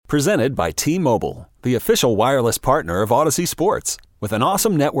Presented by T-Mobile, the official wireless partner of Odyssey Sports. With an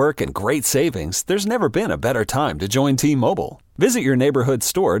awesome network and great savings, there's never been a better time to join T-Mobile. Visit your neighborhood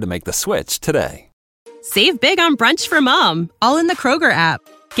store to make the switch today. Save big on brunch for mom, all in the Kroger app.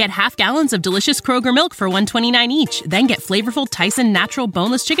 Get half gallons of delicious Kroger milk for $1.29 each. Then get flavorful Tyson natural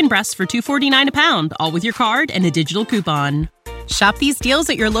boneless chicken breasts for $2.49 a pound, all with your card and a digital coupon. Shop these deals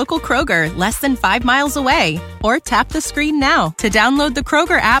at your local Kroger, less than 5 miles away. Or tap the screen now to download the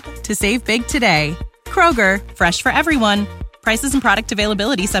Kroger app to save big today. Kroger, fresh for everyone. Prices and product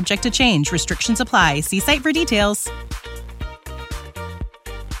availability subject to change. Restrictions apply. See site for details.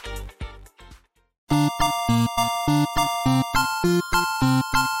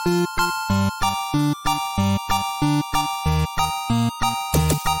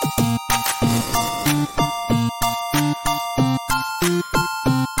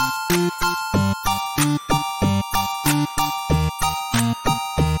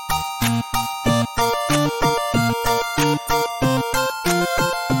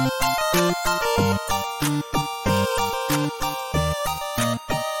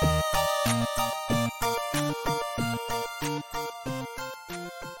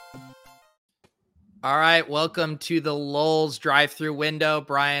 All right, welcome to the Lowell's drive-through window.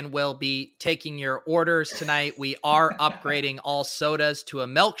 Brian will be taking your orders tonight. We are upgrading all sodas to a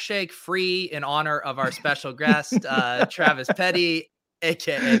milkshake free in honor of our special guest, Travis Petty,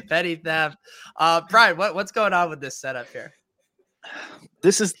 aka Petty Theft. Brian, what's going on with this setup here?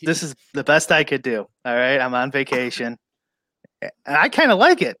 This is the best I could do. All right, I'm on vacation, and I kind of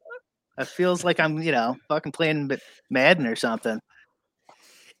like it. It feels like I'm, fucking playing Madden or something.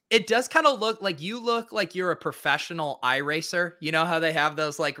 It does kind of look like you're a professional iRacer. You know how they have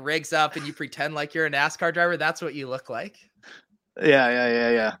those like rigs up and you pretend like you're a NASCAR driver? That's what you look like.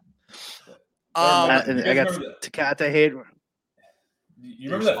 Yeah. I got Takata hate. You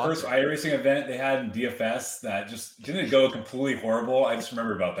remember that first iRacing event they had in DFS that just didn't go completely horrible? I just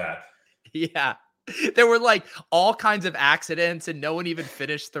remember about that. Yeah. There were like all kinds of accidents and no one even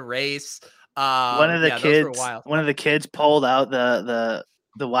finished the race. One of the kids pulled out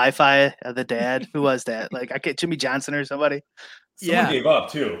the Wi-Fi of the dad. Who was that? Like, I get Jimmy Johnson or somebody. Someone gave up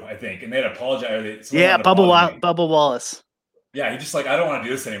too, I think, and they had apologized. Bubba Wallace. Yeah, he just like, I don't want to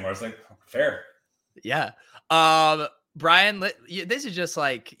do this anymore. It's like, fair. Yeah. Brian, this is just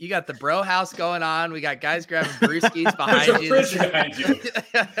like, you got the bro house going on. We got guys grabbing brewskis behind you.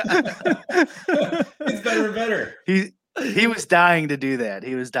 It's better and better. He was dying to do that.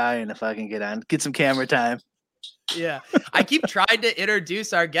 He was dying to fucking get some camera time. Yeah. I keep trying to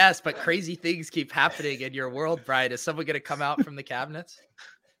introduce our guest, but crazy things keep happening in your world, Brian. Is someone going to come out from the cabinets?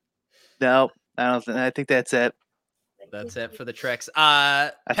 No, I don't think. I think that's it. That's it for the tricks.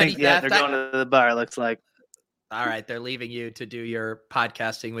 I think they're going to the bar. Looks like. All right, they're leaving you to do your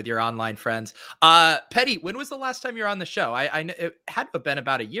podcasting with your online friends. Petty, when was the last time you were on the show? I know it had to have been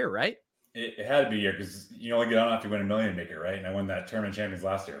about a year, right? It had to be a year because you only get on after you win $1 million maker, right? And I won that Tournament Champions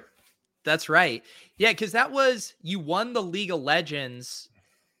last year. That's right. Yeah, because you won the League of Legends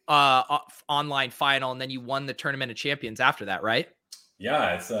online final, and then you won the Tournament of Champions after that, right?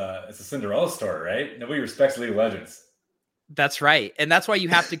 Yeah, it's a Cinderella story, right? Nobody respects League of Legends. That's right. And that's why you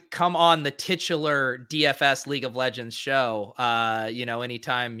have to come on the titular DFS League of Legends show,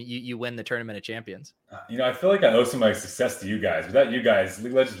 anytime you win the Tournament of Champions. I feel like I owe some of my success to you guys. Without you guys,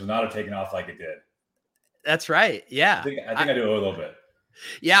 League of Legends would not have taken off like it did. That's right. Yeah. I think I do owe a little bit.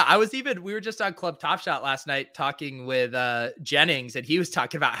 Yeah, we were just on Club Top Shot last night talking with Jennings, and he was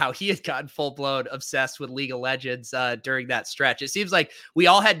talking about how he had gotten full-blown obsessed with League of Legends during that stretch. It seems like we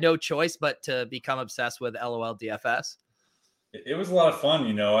all had no choice but to become obsessed with LOL DFS. It was a lot of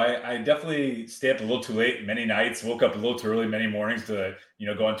fun. I definitely stayed up a little too late many nights, woke up a little too early many mornings to,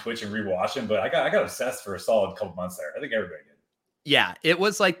 go on Twitch and rewatch them. But I got obsessed for a solid couple months there. I think everybody did. Yeah, it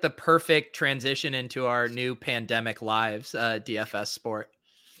was like the perfect transition into our new pandemic lives, DFS sport.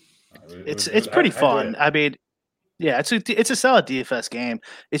 It's pretty fun. I mean, yeah, it's a solid DFS game.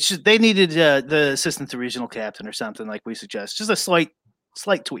 It's just they needed the assistant to regional captain or something like we suggest. Just a slight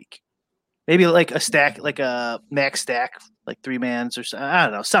tweak. Maybe like a stack, like a max stack, like 3 mans or something. I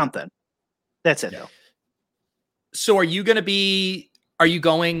don't know, something. That's it, though. So are you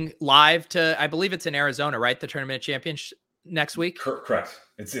going live to, I believe it's in Arizona, right? The Tournament of Champions next week? Correct.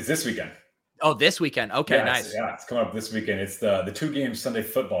 It's this weekend. Oh, this weekend. Okay, yeah, nice. It's coming up this weekend. It's the 2-game Sunday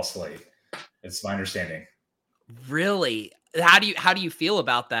football slate. It's my understanding. Really? How do you feel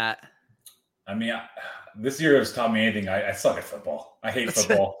about that? I mean, this year has taught me anything. I suck at football. I hate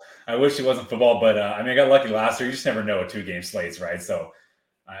football. I wish it wasn't football, but I got lucky last year. You just never know with 2-game slates, right? So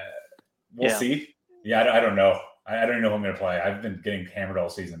we'll see. Yeah, I don't know. I don't even know who I'm going to play. I've been getting hammered all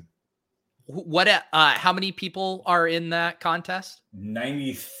season. What? How many people are in that contest?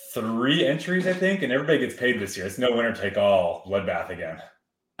 93 entries, I think, and everybody gets paid this year. It's no winner take all bloodbath again.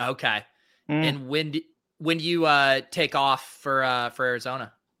 Okay. And when you take off for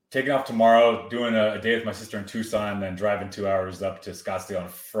Arizona? Taking off tomorrow, doing a day with my sister in Tucson, and then driving 2 hours up to Scottsdale on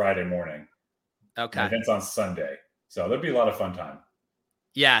Friday morning. Okay. The event's on Sunday, so there'll be a lot of fun time.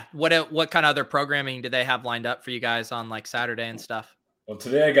 Yeah. What kind of other programming do they have lined up for you guys on like Saturday and stuff? Well,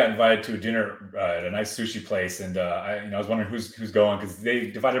 today I got invited to a dinner at a nice sushi place, and I was wondering who's going because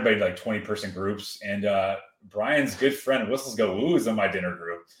they divided everybody into like 20-person groups, and Brian's good friend Whistles Go Woo is in my dinner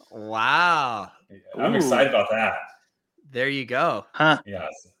group. Wow, I'm excited about that. There you go. Huh? Yeah.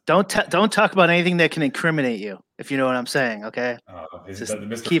 Don't talk about anything that can incriminate you, if you know what I'm saying. Okay.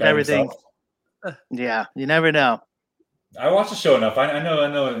 Just keep everything. Yeah, you never know. I watch the show enough. I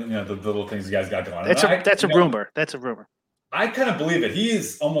know. The little things you guys got going on. That's a rumor. That's a rumor. I kind of believe it. He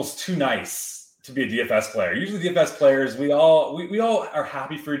is almost too nice to be a DFS player. Usually DFS players, we all are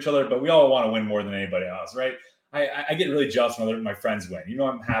happy for each other, but we all want to win more than anybody else, right? I get really jealous when my friends win.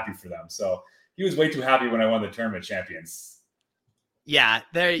 I'm happy for them. So he was way too happy when I won the Tournament Champions. Yeah,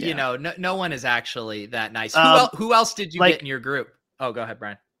 no one is actually that nice. Who else did you get in your group? Oh, go ahead,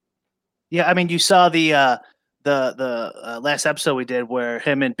 Brian. Yeah, I mean, you saw the last episode we did where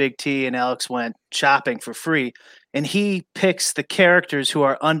him and Big T and Alex went shopping for free, and he picks the characters who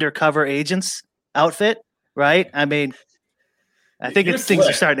are undercover agents outfit, right? I mean, I think things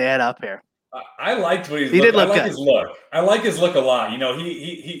are starting to add up here. I liked what he did. I like his look. I like his look a lot.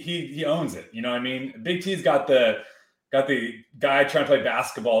 He owns it. You know what I mean? Big T's got the guy trying to play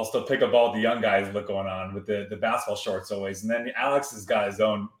basketball, still pick up all the young guys look going on with the basketball shorts always. And then Alex has got his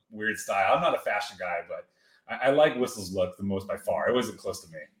own weird style. I'm not a fashion guy, but I like Whistle's look the most by far. It wasn't close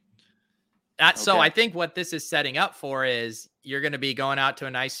to me. So I think what this is setting up for is you're going to be going out to a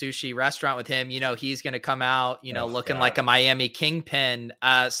nice sushi restaurant with him. He's going to come out, looking like a Miami kingpin.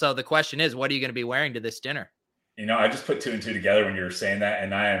 So the question is, what are you going to be wearing to this dinner? I just put 2 and 2 together when you were saying that,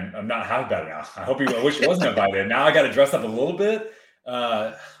 and I'm not happy about it now. I wish it wasn't invited. Now I got to dress up a little bit.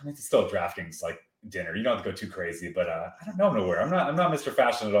 It's still a DraftKings like dinner. You don't have to go too crazy, but I don't know nowhere. I'm not Mr.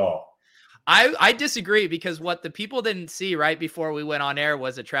 Fashion at all. I disagree because what the people didn't see right before we went on air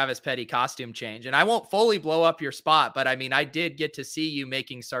was a Travis Petty costume change. And I won't fully blow up your spot, but I mean, I did get to see you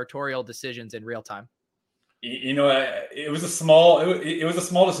making sartorial decisions in real time. It was a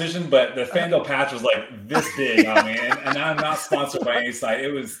small decision, but the Fandel patch was like this big on me, and I'm not sponsored by any site.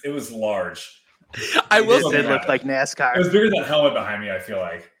 It was large. It looked like NASCAR. It was bigger than helmet behind me, I feel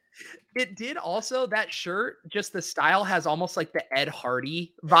like. It did also, that shirt, just the style has almost like the Ed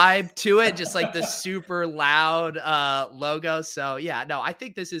Hardy vibe to it, just like the super loud logo. So yeah, no, I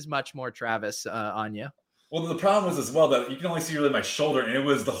think this is much more Travis on you. Well, the problem was as well that you can only see really my shoulder, and it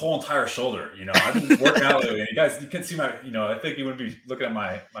was the whole entire shoulder. I've been working out lately, and you can see my, I think you wouldn't be looking at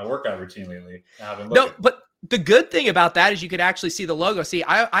my workout routine lately. No, but the good thing about that is you could actually see the logo. See,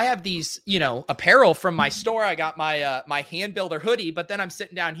 I have these, apparel from my store. I got my my hand builder hoodie, but then I'm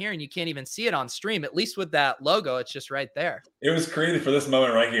sitting down here and you can't even see it on stream. At least with that logo, it's just right there. It was created for this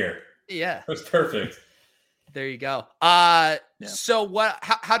moment right here. Yeah, it was perfect. There you go. So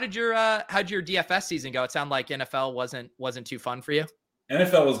how did your DFS season go? It sounded like NFL wasn't too fun for you.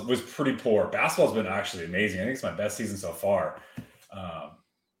 NFL was pretty poor. Basketball's been actually amazing. I think it's my best season so far.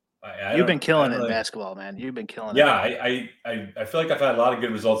 You've been killing it in basketball, man. You've been killing it. Yeah, I feel like I've had a lot of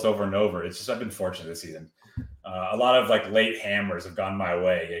good results over and over. It's just I've been fortunate this season. A lot of like late hammers have gone my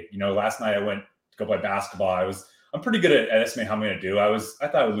way. Last night I went to go play basketball. I'm pretty good at estimating how I'm going to do. I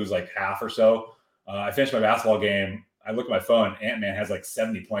thought I would lose like half or so. I finished my basketball game. I look at my phone. Ant-Man has like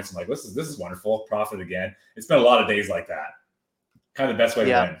 70 points. I'm like, this is wonderful. Profit again. It's been a lot of days like that. Kind of the best way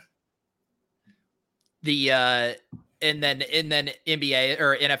to win. And then NBA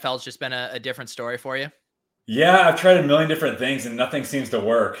or NFL has just been a different story for you. Yeah, I've tried a million different things and nothing seems to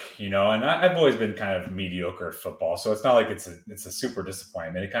work, and I've always been kind of mediocre at football. So it's not like it's a super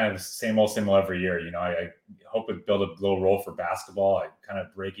disappointment. It kind of same old every year. I hope to build a little role for basketball. I kind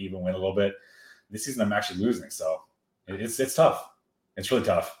of break even, win a little bit. This season I'm actually losing. So it's tough. It's really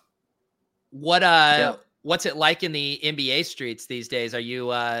tough. What's it like in the NBA streets these days? Are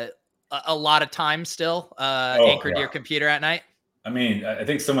you a lot of time still anchored to your computer at night? I mean, I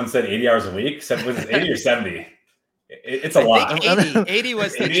think someone said 80 hours a week. Was it 80 or 70? It's a lot. 80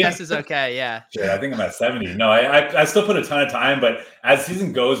 was the chess is okay. Yeah. Sure, I think I'm at 70. No, I still put a ton of time, but as the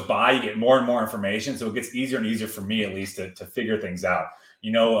season goes by, you get more and more information. So it gets easier and easier for me, at least, to figure things out.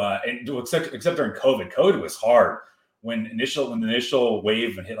 Except during COVID. COVID was hard. When the initial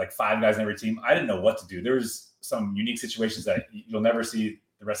wave and hit like 5 guys in every team, I didn't know what to do. There was some unique situations that you'll never see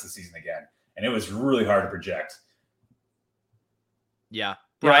the rest of the season again. And it was really hard to project. Yeah.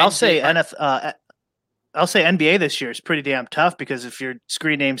 Brian, I'll say NBA this year is pretty damn tough because if your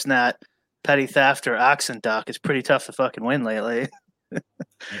screen name's not Petty Theft or Oxenduck, it's pretty tough to fucking win lately.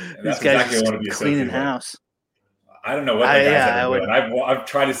 These guys exactly cleaning house. I don't know what that guy's ever doing. I've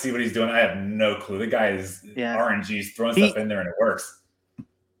tried to see what he's doing. I have no clue. The guy is RNG's throwing stuff in there and it works.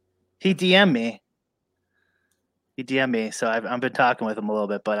 He DM'd me. So I've been talking with him a little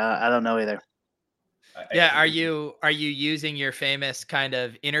bit, but I don't know either. Yeah, are you using your famous kind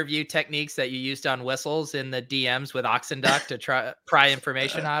of interview techniques that you used on Whistles in the DMs with Oxenduck to pry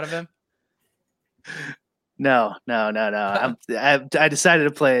information out of him? No. I decided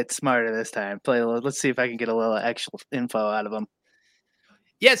to play it smarter this time. Let's see if I can get a little actual info out of him.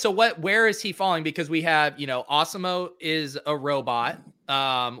 Yeah. So where is he falling? Because we have, Awesemo is a robot.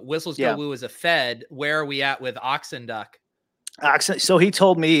 Whistles Go Woo is a Fed. Where are we at with Oxenduck? So he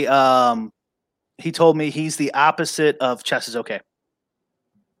told me he's the opposite of Chess is okay.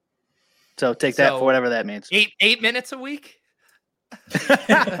 So take that for whatever that means. 8 minutes a week.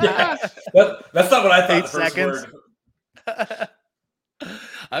 Yeah, that's not what I thought. 8 seconds. Okay.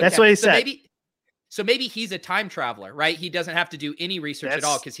 That's what he said. Maybe he's a time traveler, right? He doesn't have to do any research at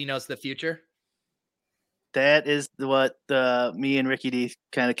all because he knows the future. That is what me and Ricky D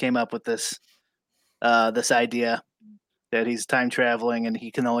kind of came up with this idea that he's time traveling and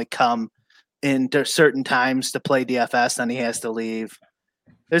he can only come in certain times to play DFS, then he has to leave.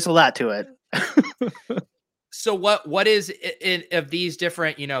 There's a lot to it. So what is in of these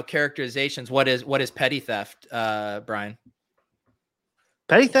different, characterizations? What is Petty Theft, Brian?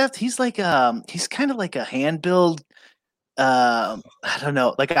 Petty Theft, he's like he's kind of like a hand build, I don't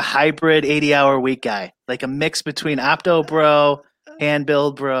know, like a hybrid 80-hour week guy, like a mix between Opto Bro, hand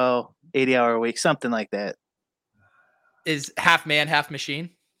build bro, 80-hour week, something like that. Is half man, half machine?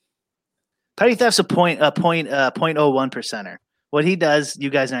 Petty Theft's a 0.01 percenter. What he does, you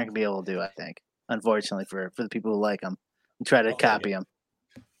guys aren't gonna be able to do, I think. Unfortunately, for the people who like him and try to copy him.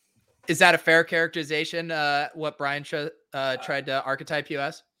 Is that a fair characterization? What Brian tried to archetype you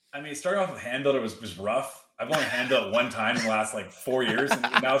as? I mean, starting off with hand builder was rough. I've only hand built one time in the last 4 years, and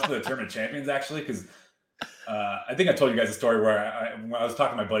now it's for the Tournament of Champions actually. Because I think I told you guys a story where when I was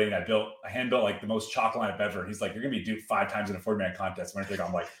talking to my buddy and I hand built the most chalk line I've ever. He's like, "You're gonna be duped 5 times in a 40-man contest." When I think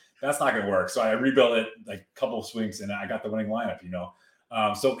I'm like, "That's not gonna work." So I rebuilt it a couple of swings, and I got the winning lineup.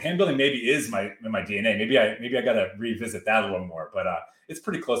 So hand building maybe is my DNA. Maybe I got to revisit that a little more, but it's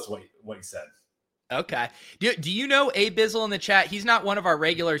pretty close to what you said. Okay. Do you know A Bizzle in the chat? He's not one of our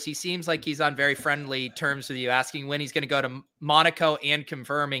regulars. He seems like he's on very friendly terms with you, asking when he's going to go to Monaco and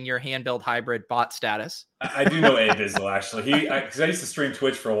confirming your hand build hybrid bot status. I do know A Bizzle actually. Because I used to stream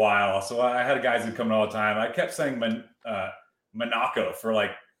Twitch for a while, so I had guys who come in all the time. I kept saying Monaco for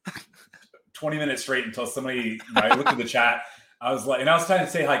 20 minutes straight until somebody I looked at the chat. I was trying to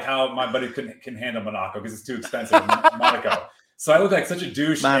say how my buddy can handle Monaco because it's too expensive. Monaco. So I looked like such a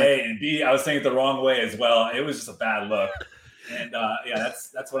douche. A and B, I was saying it the wrong way as well. It was just a bad look. And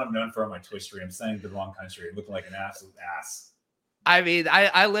that's what I'm known for on my Twitch stream. Saying the wrong country, looking like an absolute ass. I mean,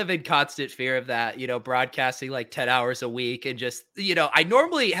 I live in constant fear of that, broadcasting 10 hours a week and just, I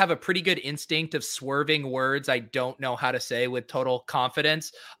normally have a pretty good instinct of swerving words I don't know how to say with total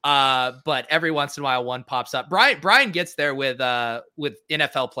confidence. But every once in a while one pops up. Brian gets there with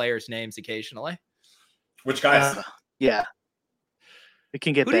NFL players' names occasionally. Which guys? Yeah. It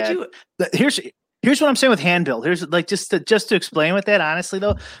can get bad. Here's what I'm saying with hand build. Here's just to explain with that honestly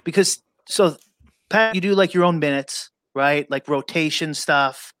though, because Pat, you do your own minutes. Right? Rotation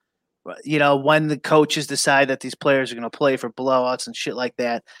stuff, when the coaches decide that these players are going to play for blowouts and shit like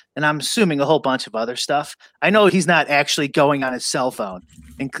that. And I'm assuming a whole bunch of other stuff. I know he's not actually going on his cell phone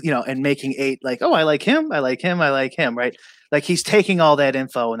and making 8, oh, I like him. Right. He's taking all that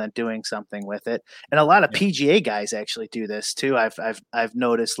info and then doing something with it. And a lot of PGA guys actually do this too. I've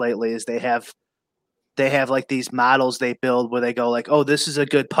noticed lately is they have these models they build where they go oh, this is a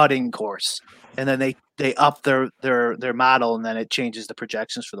good putting course. And then they up their model and then it changes the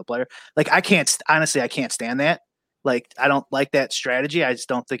projections for the player. I can't stand that. I don't like that strategy. I just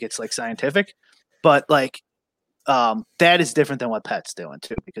don't think it's scientific, but that is different than what Pet's doing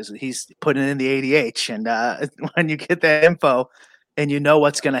too, because he's putting in the ADH and when you get that info and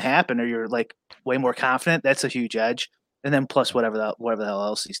what's going to happen or you're way more confident, that's a huge edge. And then plus whatever the hell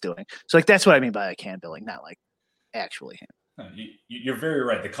else he's doing. So that's what I mean by hand building, not actually him. You're very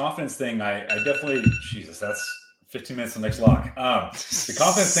right. The confidence thing, I definitely, Jesus, that's 15 minutes on the next lock. The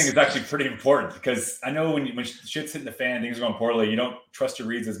confidence thing is actually pretty important because I know when shit's hitting the fan, things are going poorly. You don't trust your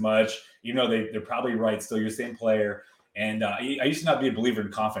reads as much. even though they're probably right, still you're the same player. And I used to not be a believer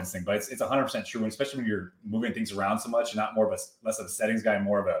in confidence thing, but it's 100% true, and especially when you're moving things around so much, and not less of a settings guy,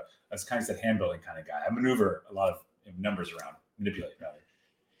 more of a, as kind of said, hand building kind of guy. I maneuver a lot of numbers around, manipulate rather.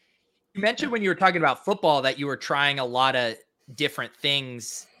 You mentioned when you were talking about football that you were trying a lot of different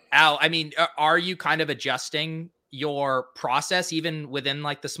things out. I mean, are you kind of adjusting your process even within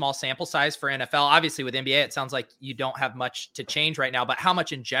like the small sample size for NFL? Obviously with NBA, it sounds like you don't have much to change right now, but how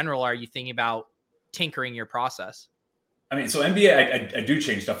much in general are you thinking about tinkering your process? I mean, so NBA, I do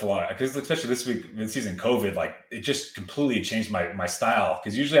change stuff a lot because especially this week, this season, COVID, like it just completely changed my style.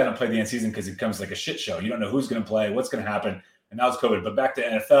 Because usually I don't play the end season because it becomes like a shit show. You don't know who's going to play, what's going to happen, and now it's COVID. But back to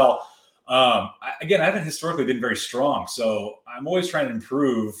NFL, I haven't historically been very strong, so I'm always trying to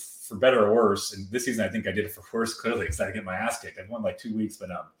improve for better or worse. And this season, I think I did it for worse clearly because I didn't get my ass kicked. I've won like 2 weeks, but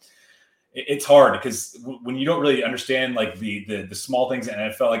it's hard because when you don't really understand like the small things in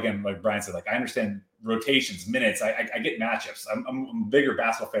NFL, again, like Brian said, like I understand rotations, minutes. I get matchups. I'm a bigger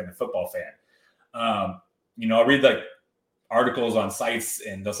basketball fan than football fan. I'll read like articles on sites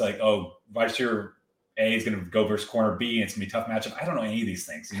and they'll say like, oh, wide receiver A is going to go versus corner B and it's going to be a tough matchup. I don't know any of these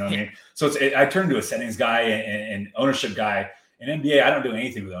things. You know what I mean? So I turn to a settings guy and ownership guy. In NBA, I don't do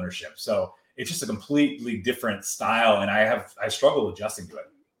anything with ownership. So it's just a completely different style. And I struggle adjusting to it.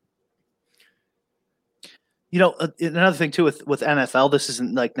 Another thing too with NFL, this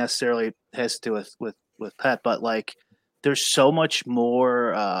isn't like necessarily has to do with Pet, but like there's so much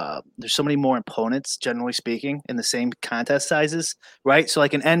more. There's so many more opponents, generally speaking, in the same contest sizes, right? So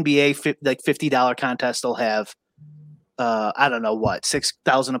like an NBA like $50 contest will have, I don't know what,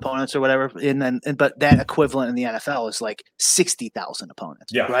 6,000 opponents or whatever, but that equivalent in the NFL is like 60,000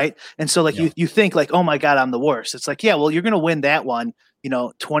 opponents, right? And so like you think like, oh my God, I'm the worst. It's like, yeah, well, you're gonna win that one,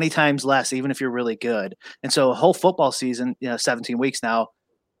 20 times less, even if you're really good. And so a whole football season, 17 weeks now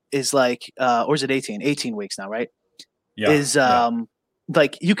is like, or is it 18? 18 weeks now, right? Yeah.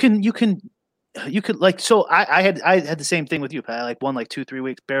 Like you could like, so I had the same thing with you, Pat. I like won like 2-3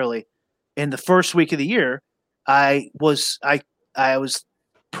 weeks barely. In the first week of the year, I was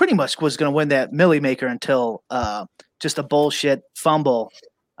pretty much was going to win that Millie Maker until just a bullshit fumble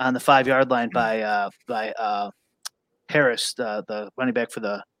on the 5-yard line by Harris, the running back for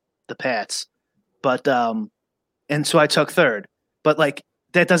the Pats. But and so I took third. But like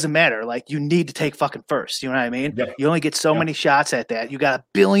that doesn't matter. Like you need to take fucking first. You know what I mean? Yep. You only get so many shots at that. You got 1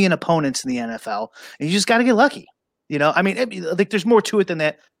 billion opponents in the NFL, and you just got to get lucky. I mean, like there's more to it than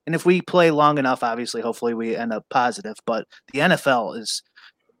that. And if we play long enough, obviously, hopefully we end up positive. But the NFL is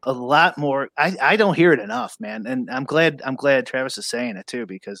a lot more. I don't hear it enough, man. And I'm glad Travis is saying it too,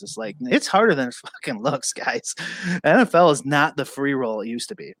 because it's like it's harder than it fucking looks, guys. NFL is not the free roll it used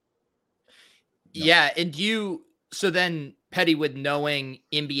to be. No. Yeah, and so then Petty, with knowing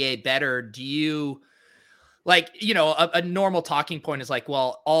NBA better, do you like, a normal talking point is like,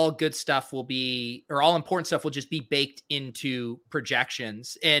 well, all good stuff will be, or all important stuff will just be baked into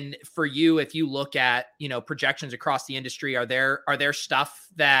projections. And for you, if you look at, projections across the industry, are there stuff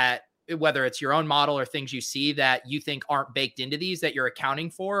that, whether it's your own model or things you see that you think aren't baked into these that you're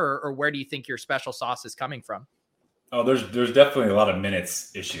accounting for, or where do you think your special sauce is coming from? Oh, there's definitely a lot of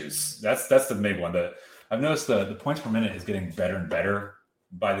minutes issues. That's the big one. I've noticed the points per minute is getting better and better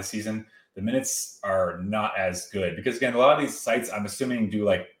by the season. The minutes are not as good because, again, a lot of these sites, I'm assuming, do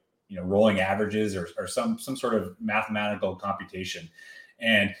like, rolling averages or some sort of mathematical computation.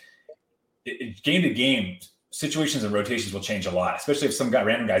 And game to game, situations and rotations will change a lot, especially if some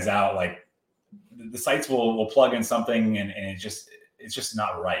random guy's out. Like the sites will plug in something and it's just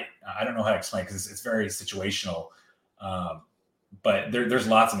not right. I don't know how to explain because it's very situational. But there's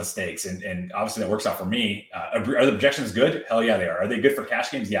lots of mistakes, and obviously that works out for me. Are the projections good? Hell yeah, they are. Are they good for cash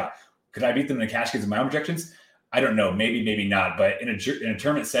games? Yeah. Could I beat them in the cash games in my own projections? I don't know. Maybe not. But in a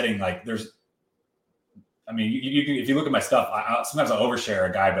tournament setting, like you can, if you look at my stuff, sometimes I'll overshare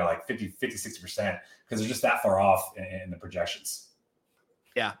a guy by like 50, 60% because they're just that far off in the projections.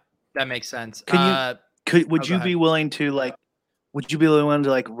 Yeah, that makes sense. Would you be willing to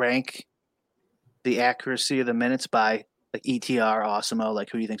rank the accuracy of the minutes by like ETR, Osimo? Like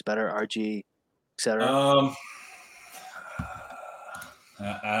who do you think's better, RG, et cetera?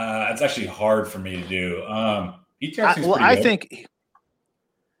 It's actually hard for me to do. ETR seems I good.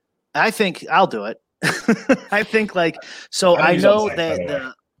 think I'll do it. I think I know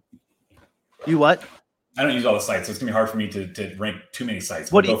that you what? I don't use all the sites, so it's gonna be hard for me to rank too many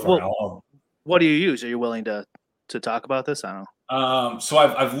sites. What do you use? Are you willing to talk about this? I don't know. So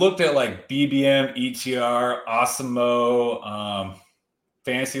I've looked at like BBM, ETR, Osimo,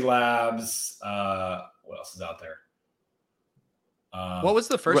 Fantasy Labs. What else is out there? What was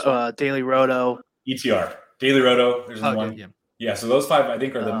the first one? Daily Roto. ETR. Daily Roto. There's one. Yeah. Yeah, so those 5, I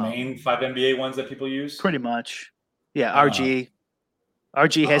think, are the main 5 NBA ones that people use. Pretty much. Yeah, RG.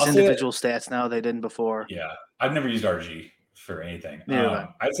 RG has individual stats now they didn't before. Yeah, I've never used RG for anything. Yeah,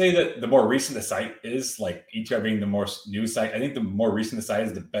 I'd say that the more recent the site is, like ETR being the more new site, I think the more recent the site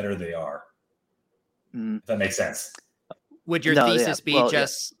is, the better they are. If that makes sense. Would your thesis be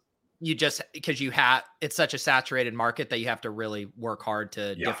you just because it's such a saturated market that you have to really work hard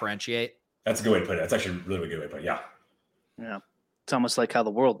to differentiate? That's a good way to put it. That's actually a really good way to put it. Yeah. Yeah. It's almost like how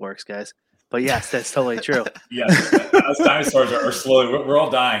the world works, guys. But yes, that's totally true. Yes. As dinosaurs are slowly, we're all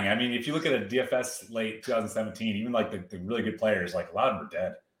dying. I mean, if you look at a DFS late 2017, even like the really good players, like a lot of them are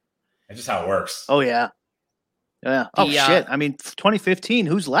dead. That's just how it works. Oh, yeah. Yeah. Shit. I mean, 2015,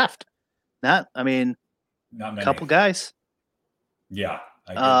 who's left? Not many. A couple guys. Yeah.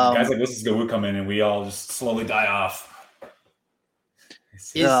 Guys like this will come in and we all just slowly die off.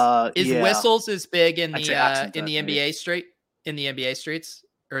 Is Whistles as big in the NBA streets,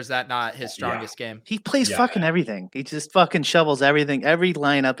 or is that not his strongest game? He plays fucking everything. He just fucking shovels everything, every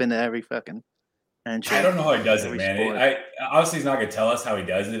lineup into every fucking entry. I don't know how he does it, man. Obviously he's not gonna tell us how he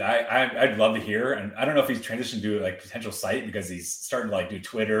does it. I'd love to hear, and I don't know if he's transitioned to like potential site because he's starting to like do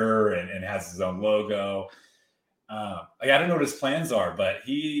Twitter and has his own logo. I don't know what his plans are, but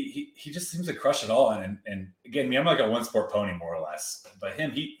he just seems to crush it all. And again, I'm like a one sport pony more or less, but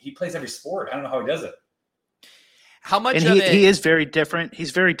he plays every sport. I don't know how he does it. How much and he is very different.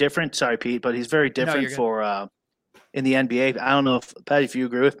 He's very different. Sorry, Pete, but he's very different in the NBA. I don't know if Patty, if you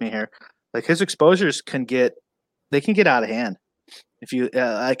agree with me here, like his exposures can get out of hand. If you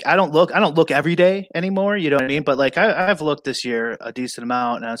like, I don't look every day anymore. You know what I mean? But like I've looked this year a decent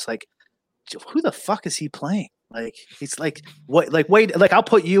amount, and it's like, who the fuck is he playing? Like he's like what? Like wait, like I'll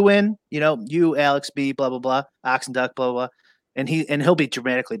put you in. You know, you Alex B. Blah blah blah, Oxenduck blah blah, and he'll be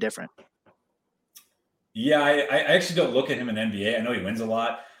dramatically different. Yeah, I actually don't look at him in NBA. I know he wins a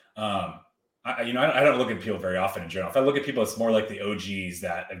lot. I don't look at people very often in general. If I look at people, it's more like the OGs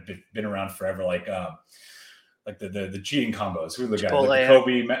that have been around forever, like the cheating combos. Who are the guys?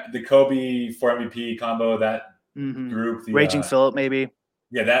 The Kobe 4 MVP combo. That group. The, Raging Phillip, maybe.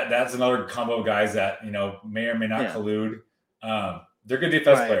 Yeah, that's another combo of guys that may or may not collude. They're good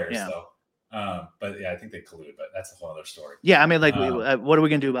defense players, though. But I think they collude. But that's a whole other story. Yeah, I mean, like, what are we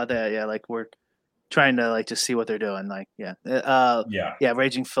gonna do about that? Yeah, like we're trying to like just see what they're doing. Like,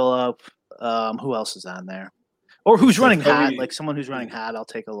 Raging Phillip. Who else is on there? Or who's running hot? Like someone who's running hot. I'll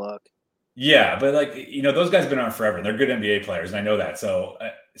take a look. Yeah, but like those guys have been around forever. They're good NBA players, and I know that. So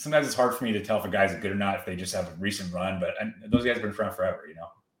sometimes it's hard for me to tell if a guy's good or not if they just have a recent run. But those guys have been around forever,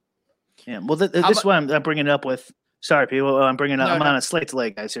 Yeah. Well, this is why I'm bringing it up with. Sorry, people. I'm bringing it up. I'm on a slate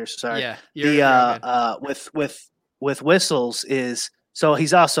delay, guys. Here. So sorry. Yeah. With Whistles is so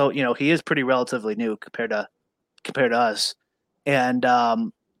he's also he is pretty relatively new compared to us, and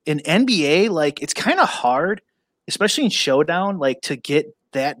in NBA like it's kind of hard, especially in Showdown, like to get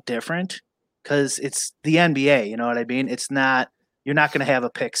that different because it's the NBA. You know what I mean? It's not. You're not going to have a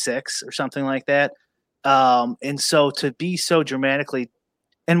pick six or something like that. And so to be so dramatically,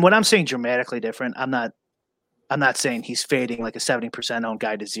 and when I'm saying dramatically different, I'm not saying he's fading like a 70% owned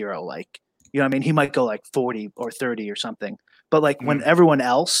guy to zero. Like, you know what I mean? He might go like 40 or 30 or something. But like when everyone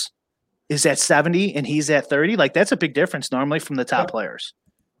else is at 70 and he's at 30, like that's a big difference normally from the top players.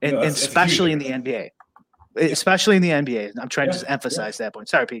 And especially in the NBA. Especially in the NBA. I'm trying to emphasize that point.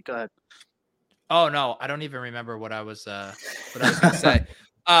 Sorry, Pete. Go ahead. Oh no, I don't even remember what I was going to say.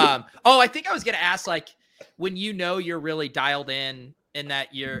 I think I was going to ask, like, when you're really dialed in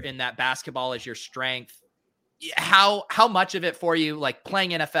that you're in that basketball is your strength. How much of it for you, like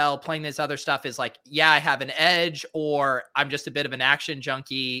playing NFL, playing this other stuff, is like, I have an edge, or I'm just a bit of an action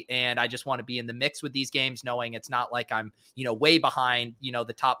junkie and I just want to be in the mix with these games, knowing it's not like I'm way behind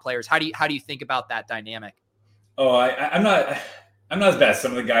the top players. How do you think about that dynamic? Oh, I'm not as bad as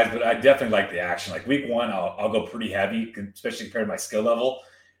some of the guys, but I definitely like the action. Like week one, I'll go pretty heavy, especially compared to my skill level.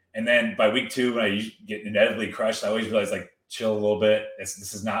 And then by week two, when I get inevitably crushed, I always realize like chill a little bit. This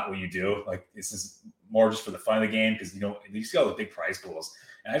is not what you do. Like this is more just for the fun of the game because you see all the big prize pools,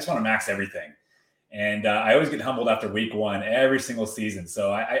 and I just want to max everything. And I always get humbled after week one every single season.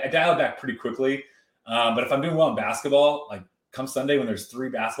 So I dial it back pretty quickly. But if I'm doing well in basketball, like come Sunday when there's 3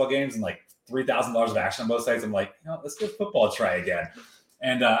 basketball games and like $3,000 of action on both sides, I'm like, let's give football a try again.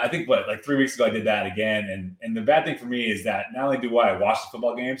 And I think like 3 weeks ago I did that again. And the bad thing for me is that not only do I watch the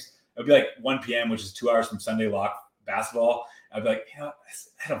football games, it'll be like 1 p.m., which is 2 hours from Sunday lock basketball. I'd be like, I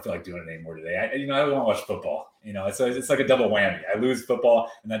don't feel like doing it anymore today. I don't want to watch football. So it's like a double whammy. I lose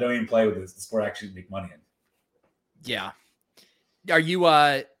football and I don't even play with the sport I actually make money in. Yeah. Are you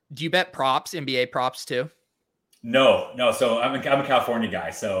do you bet props, NBA props too? No. So I'm a California guy,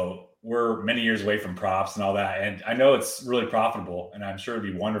 so we're many years away from props and all that. And I know it's really profitable and I'm sure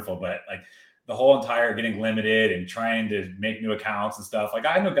it'd be wonderful, but like the whole entire getting limited and trying to make new accounts and stuff. Like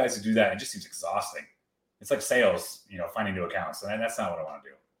I know guys who do that. It just seems exhausting. It's like sales, finding new accounts. And that's not what I want to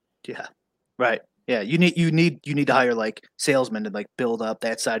do. Yeah. Right. Yeah. You need to hire like salesmen to like build up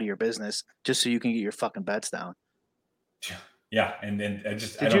that side of your business just so you can get your fucking bets down. Yeah. And then I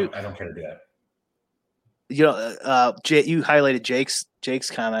don't care to do that. You highlighted Jake's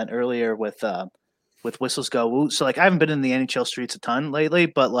comment earlier with Whistles Go Woo. So like I haven't been in the NHL streets a ton lately,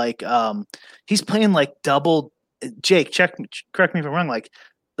 but like he's playing like double. Jake, correct me if I'm wrong.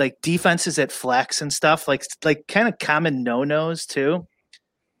 Like defenses at flex and stuff, like kind of common no-nos too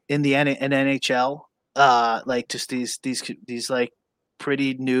in the NHL. Like just these like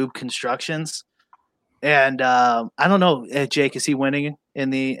pretty noob constructions. And I don't know, Jake, is he winning in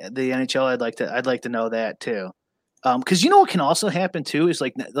the NHL? I'd like to know that too. Because what can also happen too is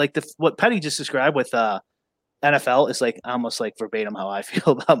like what Petty just described with NFL is like almost like verbatim how I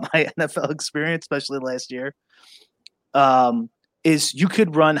feel about my NFL experience, especially last year. Is you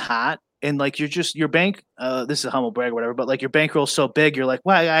could run hot and like your bank. This is a humble brag or whatever, but like your bankroll's so big, you're like,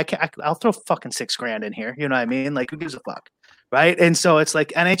 well, I'll throw fucking $6,000 in here. You know what I mean? Like who gives a fuck, right? And so it's like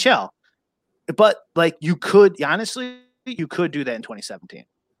NHL. But like you could do that in 2017.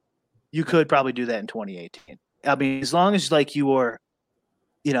 You could probably do that in 2018. I mean, as long as like you were,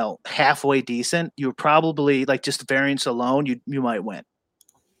 halfway decent, you're probably like just variance alone, you might win.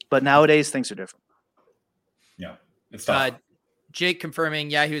 But nowadays things are different. Yeah, it's tough. Jake confirming,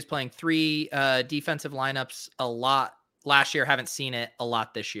 he was playing 3 defensive lineups a lot last year. Haven't seen it a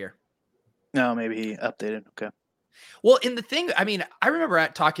lot this year. No, maybe he updated. Okay. Well, in the thing, I mean, I remember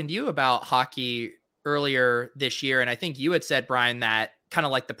talking to you about hockey earlier this year, and I think you had said, Brian, that kind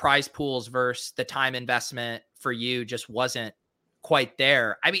of like the prize pools versus the time investment for you just wasn't quite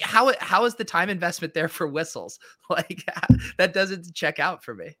there. I mean, how is the time investment there for Whistles? Like that doesn't check out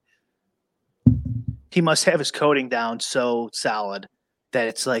for me. He must have his coding down so solid that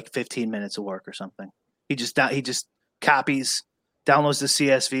it's like 15 minutes of work or something. He just copies. Downloads the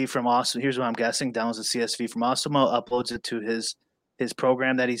CSV from Awesome. Here's what I'm guessing. Downloads the CSV from Awesemo, uploads it to his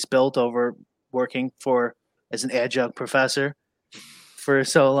program that he's built over working as an adjunct professor for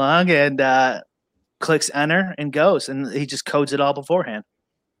so long, and clicks enter and goes. And he just codes it all beforehand.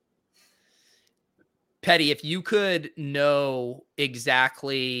 Petty, if you could know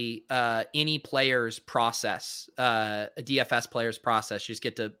exactly any player's process, a DFS player's process, you just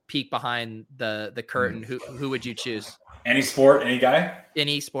get to peek behind the curtain. Who would you choose? Any sport, any guy?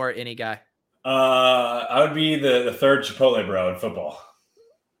 Any sport, any guy. I would be the third Chipotle bro in football.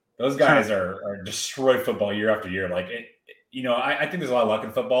 Those guys are destroy football year after year. Like I think there's a lot of luck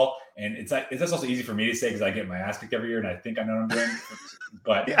in football, and it's also easy for me to say because I get my ass kicked every year, and I think I know what I'm doing.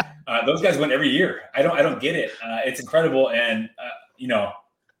 But those guys win every year. I don't get it. It's incredible, and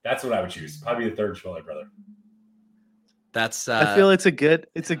that's what I would choose. Probably the third Chipotle brother. That's I feel it's a good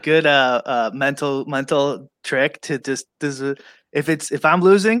mental trick to just if I'm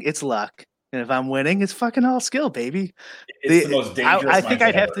losing, it's luck. And if I'm winning, it's fucking all skill, baby. It's the most dangerous. I think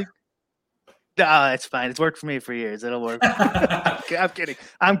I'd have to. No, it's fine. It's worked for me for years. It'll work. I'm kidding.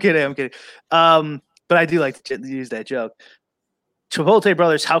 But I do like to use that joke. Chipotle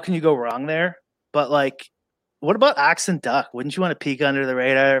brothers, how can you go wrong there? But like, what about Ox and Duck? Wouldn't you want to peek under the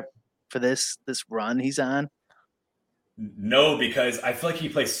radar for this run he's on? No, because I feel like he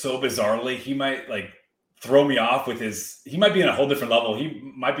plays so bizarrely. He might like throw me off with he might be in a whole different level. He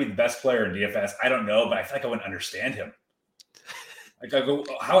might be the best player in DFS. I don't know, but I feel like I wouldn't understand him. Like I go,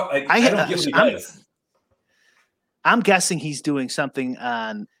 how? Like, I don't get what he does. I'm guessing he's doing something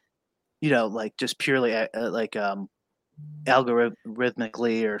on, like just purely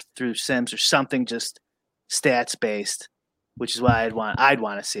algorithmically or through Sims or something, just stats based, which is why I'd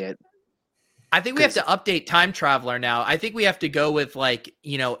want to see it. I think we have to update Time Traveler now. I think we have to go with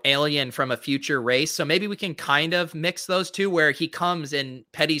Alien from a future race. So maybe we can kind of mix those two where he comes and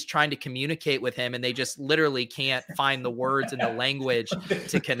Petty's trying to communicate with him and they just literally can't find the words and the language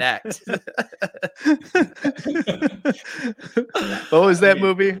to connect. What was that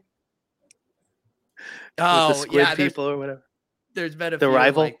movie? Oh, the Squid People or whatever. There's been a The few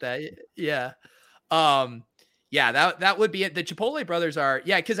Rival? like that. Yeah. That would be it. The Chipotle brothers are,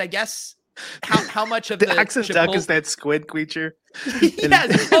 because I guess how much of the Ox and Duck is that squid creature? Yes.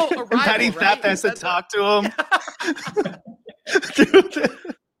 And Petty Theft has to talk to him. Dude.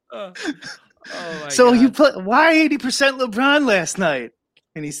 Oh my So God. you put why 80% LeBron last night?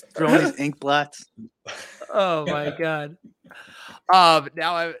 And he's throwing his ink blots. Oh my God.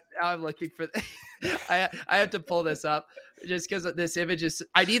 Now I'm looking for. I have to pull this up just because this image is.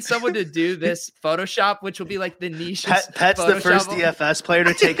 I need someone to do this Photoshop, which will be like the niche. Pet's the first DFS player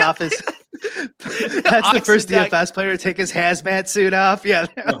to take off his. Pet's the first DFS player to take his hazmat suit off. Yeah,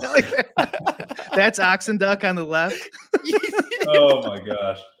 that's Oxenduck on the left. Oh my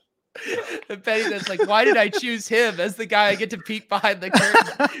gosh. And Penny that's like, why did I choose him as the guy I get to peek behind the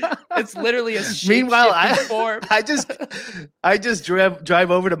curtain? It's literally a meanwhile form. I just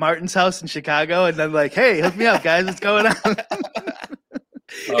drive over to Martin's house in Chicago and then like, hey, hook me up, guys. What's going on?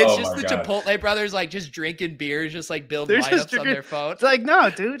 It's just the God. Chipotle brothers like just drinking beers, just like building lineups on their phone. It's like, no,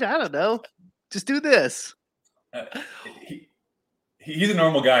 dude, I don't know. Just do this. He's a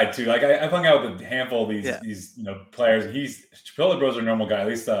normal guy too. Like I've hung out with a handful of these players. Chipotle Bros are a normal guy. At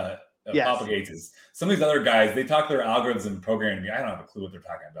least Papa Gates is. Some of these other guys, they talk their algorithms and programming to me. I don't have a clue what they're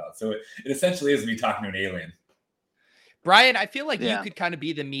talking about. So it essentially is me talking to an alien. Brian, I feel like you could kind of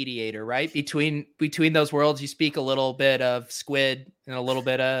be the mediator, right? Between those worlds, you speak a little bit of squid and a little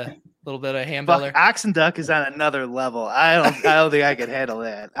bit of Hamburger. Oxenduck is on another level. I don't think I could handle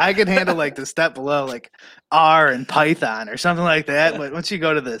that. I could handle like the step below, like R and Python or something like that. But once you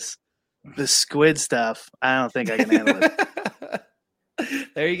go to this squid stuff, I don't think I can handle it.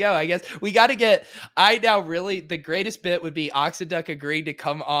 There you go. I guess we got to get. The greatest bit would be Oxenduck agreeing to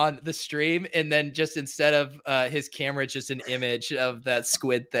come on the stream, and then just instead of his camera, just an image of that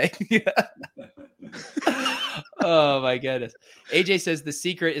squid thing. Oh my goodness. AJ says the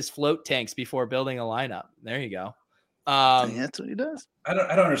secret is float tanks before building a lineup. There you go. That's what he does. I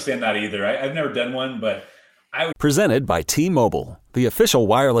don't understand that either. I've never done one, but Presented by T-Mobile, the official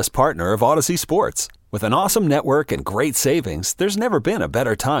wireless partner of Odyssey Sports. With an awesome network and great savings, there's never been a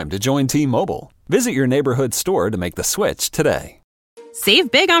better time to join T-Mobile. Visit your neighborhood store to make the switch today.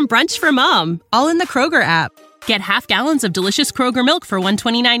 Save big on brunch for mom, all in the Kroger app. Get half gallons of delicious Kroger milk for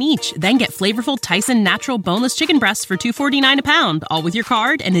 $1.29 each. Then get flavorful Tyson natural boneless chicken breasts for $2.49 a pound, all with your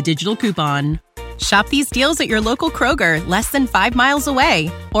card and a digital coupon. Shop these deals at your local Kroger, less than 5 miles away.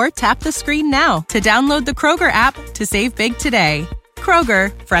 Or tap the screen now to download the Kroger app to save big today.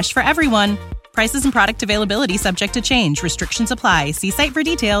 Kroger, fresh for everyone. Prices and product availability subject to change. Restrictions apply. See site for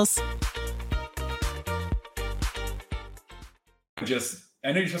details.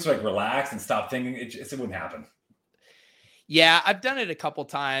 I know you're supposed to like relax and stop thinking. It wouldn't happen. Yeah, I've done it a couple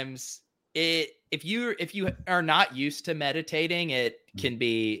times. If you are not used to meditating, it can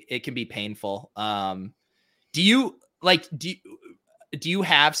be painful. Do you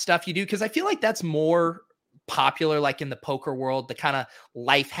have stuff you do? Because I feel like that's more popular, like in the poker world, the kind of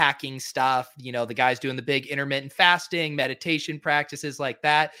life hacking stuff, the guys doing the big intermittent fasting, meditation practices like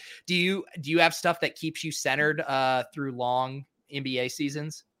that. Do you have stuff that keeps you centered through long NBA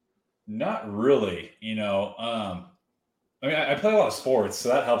seasons? Not really. I mean, I play a lot of sports, so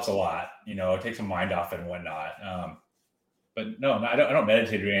that helps a lot. It takes my mind off it and whatnot. But no, I don't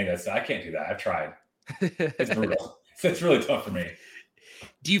meditate or any of that stuff. I can't do that. I've tried. It's brutal. It's really tough for me.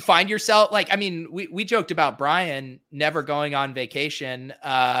 Do you find yourself we joked about Brian never going on vacation.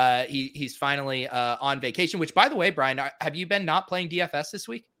 He's finally on vacation, which, by the way, Brian, have you been not playing DFS this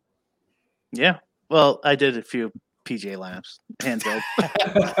week? Yeah. Well, I did a few PGA laps, handheld.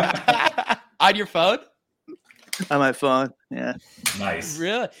 On your phone? On my phone. Yeah. Nice.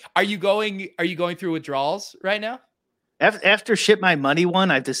 Really? Are you going through withdrawals right now? After Ship My Money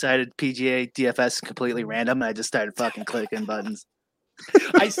one, I've decided PGA DFS is completely random. I just started fucking clicking buttons.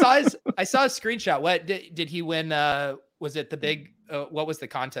 I saw a screenshot. What did he win? Was it the big? What was the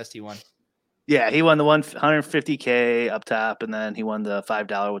contest he won? Yeah, he won the 150K up top, and then he won the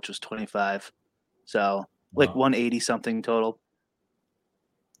 $5, which was 25. So like 180 something total.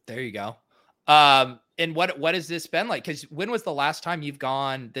 There you go. And what has this been like? Because when was the last time you've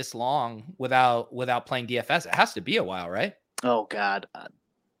gone this long without playing DFS? It has to be a while, right? Oh God,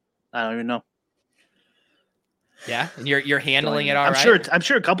 I don't even know. Yeah, and you're handling it all right. I'm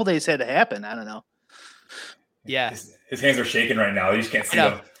sure a couple days had to happen. I don't know. Yeah, his hands are shaking right now. You just can't see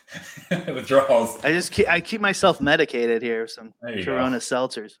them. Withdrawals. I keep myself medicated here with some Corona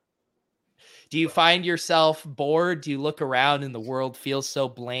seltzers. Do you find yourself bored? Do you look around and the world feels so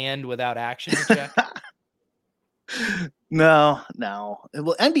bland without action? No. Well,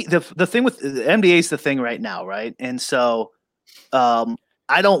 the thing with the NBA is the thing right now, right? And so,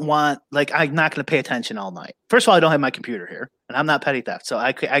 I don't want I'm not going to pay attention all night. First of all, I don't have my computer here, and I'm not petty theft, so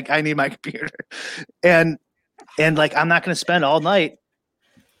I need my computer, and I'm not going to spend all night.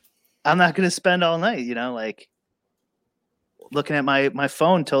 I'm not going to spend all night, looking at my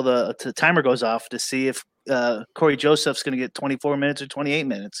phone till the timer goes off to see if Corey Joseph's going to get 24 minutes or 28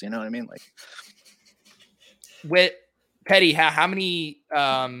 minutes. You know what I mean? Petty, how many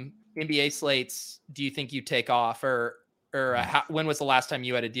NBA slates do you think you take off, or when was the last time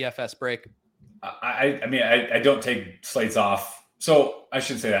you had a DFS break? I mean, I don't take slates off. So I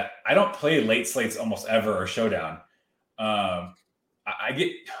should say that I don't play late slates almost ever or showdown. I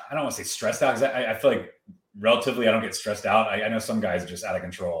don't want to say stressed out, because I feel like relatively I don't get stressed out. I know some guys are just out of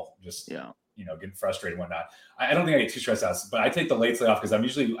control, getting frustrated and whatnot. I don't think I get too stressed out, but I take the late slate off because I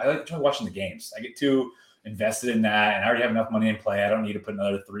enjoy watching the games. I get too invested in that, and I already have enough money in play. I don't need to put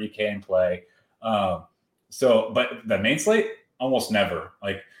another $3K in play. But the main slate, almost never.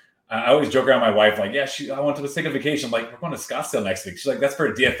 Like, I always joke around my wife, like, I want to take a vacation. I'm like, we're going to Scottsdale next week. She's like, that's for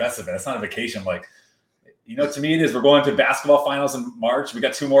a DFS event. That's not a vacation. I'm like, to me it is. We're going to basketball finals in March. We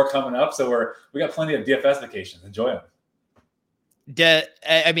got 2 more coming up, so we got plenty of DFS vacations. Enjoy them.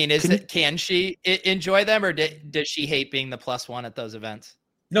 Can she enjoy them, or does she hate being the +1 at those events?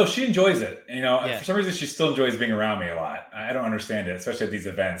 No, she enjoys it. For some reason, she still enjoys being around me a lot. I don't understand it, especially at these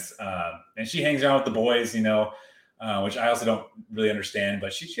events. And she hangs around with the boys, which I also don't really understand.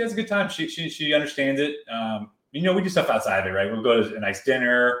 But she has a good time. She understands it. We do stuff outside of it, right? We'll go to a nice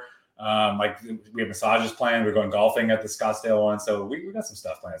dinner. We have massages planned. We're going golfing at the Scottsdale one. So we got some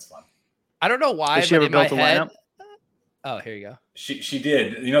stuff planned. It's fun. I don't know why, but in my head. Oh, here you go. She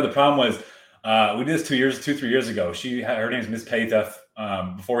did. The problem was we did this 3 years ago. Her name is Miss Paythuff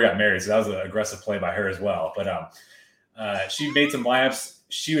before we got married. So that was an aggressive play by her as well. But she made some lineups.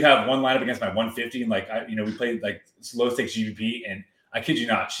 She would have one lineup against my 150. And we played like low stakes GBP. And I kid you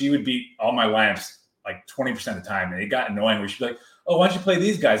not, she would beat all my lineups like 20% of the time. And it got annoying where she'd be like, oh, why don't you play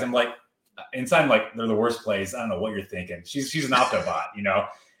these guys? I'm like, inside I'm like, they're the worst plays. I don't know what you're thinking. She's an Optobot,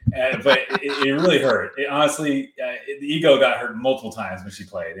 but it really hurt. It honestly, the ego got hurt multiple times when she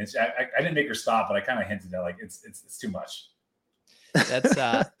played. And I didn't make her stop, but I kind of hinted that like it's too much. That's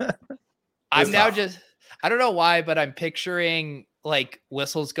I'm now just, I don't know why, but I'm picturing like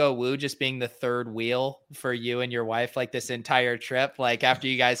Whistles Go Woo just being the third wheel for you and your wife, like this entire trip. Like after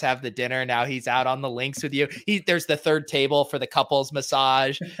you guys have the dinner, now he's out on the links with you. There's the third table for the couples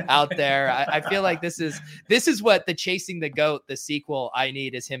massage out there. I feel like this is what the Chasing the Goat, the sequel I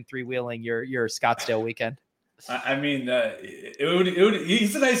need, is him 3-wheeling your Scottsdale weekend. I mean,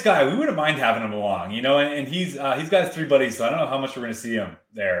 he's a nice guy. We wouldn't mind having him along, and he's got his 3 buddies. So I don't know how much we're going to see him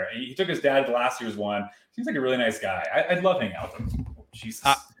there. He took his dad to last year's one. Seems like a really nice guy. I'd love hanging out with him. Jesus.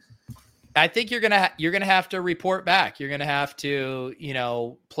 I think you're gonna have to report back. You're gonna have to,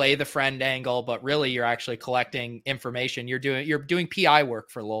 play the friend angle, but really you're actually collecting information. You're doing PI work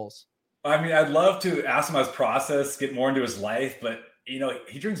for Lols. I mean, I'd love to ask him his process, get more into his life, but he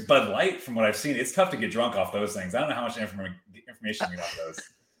drinks Bud Light from what I've seen. It's tough to get drunk off those things. I don't know how much information we get off those.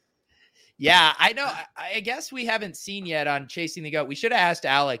 Yeah, I know. I guess we haven't seen yet on Chasing the Goat. We should have asked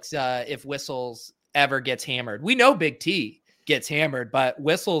Alex if Whistles ever gets hammered. We know Big T gets hammered, but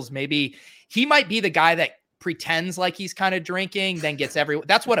Whistles, maybe he might be the guy that pretends like he's kind of drinking, then gets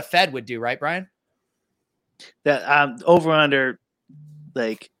that's what a Fed would do, right, Brian? That over under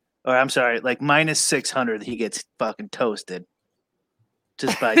like minus 600, he gets fucking toasted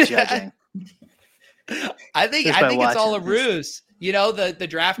just by judging. I think it's all a ruse. The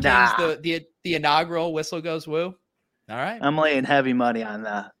DraftKings, the inaugural Whistle Goes Woo. All right. I'm laying heavy money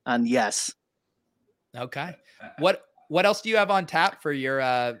on yes. Okay. What else do you have on tap for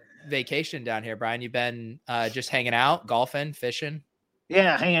your vacation down here, Brian? You've been just hanging out, golfing, fishing?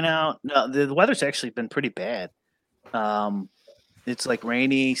 Yeah, hanging out. No, the weather's actually been pretty bad. It's like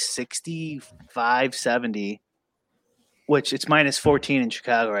rainy, 65, 70, which it's minus 14 in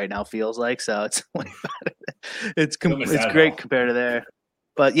Chicago right now, feels like. So it's it's great compared to there.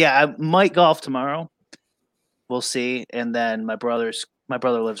 But yeah, I might golf tomorrow. We'll see. And then my brother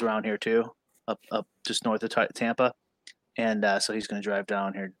lives around here too, up just north of Tampa. And so he's going to drive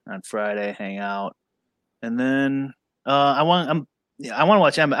down here on Friday, hang out. And then I want to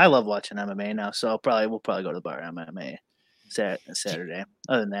watch MMA. I love watching MMA now. So we'll probably go to the bar MMA Saturday.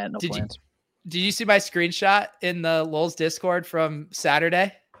 Other than that, no plans. Did you see my screenshot in the Lols Discord from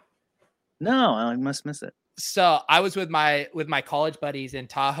Saturday? No, I must miss it. So I was with my college buddies in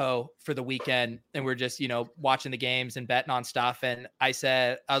Tahoe for the weekend, and we're just, watching the games and betting on stuff. And I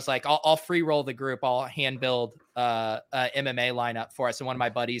was like, I'll free roll the group. I'll hand build a MMA lineup for us. And one of my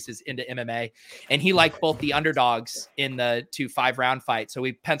buddies is into MMA, and he liked both the underdogs in the 2 5-round fights. So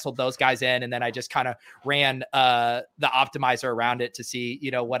we penciled those guys in, and then I just kind of ran the optimizer around it to see,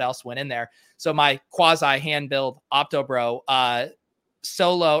 what else went in there. So my quasi hand build Optobro,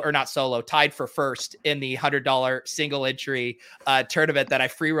 tied for first in the $100 single entry tournament that I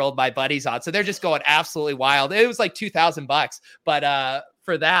free rolled my buddies on. So they're just going absolutely wild. It was like $2,000, but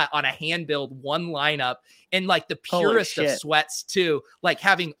for that on a hand build one lineup and like the purest of sweats too, like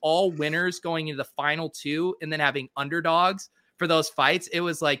having all winners going into the final two and then having underdogs for those fights. It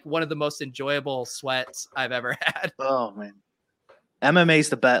was like one of the most enjoyable sweats I've ever had. Oh man. MMA's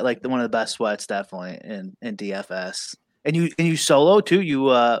the best, like one of the best sweats definitely in DFS. And you solo too?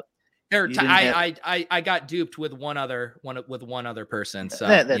 I got duped with one other person. So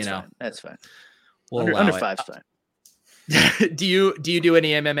that's fine. That's fine. We'll under 5's fine. Do you do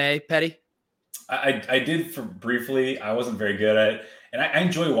any MMA, Petty? I did for briefly. I wasn't very good at it, and I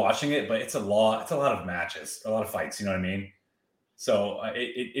enjoy watching it, but it's a lot of matches, a lot of fights. You know what I mean? So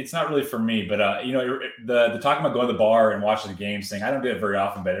it's not really for me. But the talking about going to the bar and watching the games thing, I don't do it very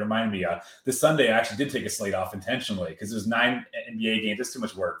often. But it reminded me this Sunday I actually did take a slate off intentionally because there's 9 NBA games. It's too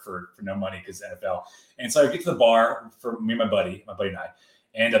much work for no money because NFL. And so I get to the bar for me and my buddy and I.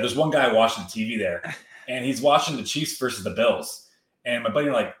 And there's one guy watching the TV there, and he's watching the Chiefs versus the Bills. And my buddy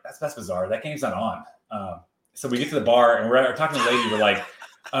and I are like, that's bizarre. That game's not on. So we get to the bar, and we're talking to the lady. We're like,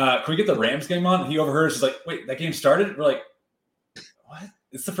 can we get the Rams game on? And he overheard us. He's like, wait, that game started? We're like, what?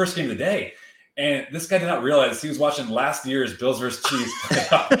 It's the first game of the day. And this guy did not realize he was watching last year's Bills versus Chiefs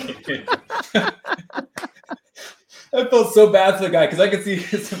playoff game. I felt so bad for the guy because I could see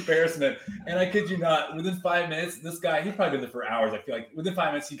his embarrassment. And I kid you not, within 5 minutes, this guy, he'd probably been there for hours. I feel like within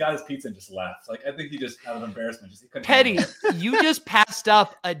 5 minutes, he got his pizza and just left. Like, I think he just out of embarrassment. Petty, you just passed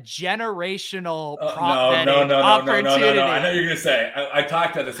up a generational prop betting opportunity. No. I know you're going to say. I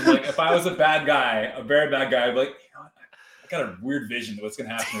talked about this. I'm like, if I was a bad guy, a very bad guy, I'd be like, I got a weird vision of what's going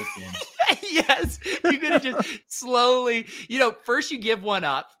to happen to this game. Yes, you're gonna just slowly, first you give one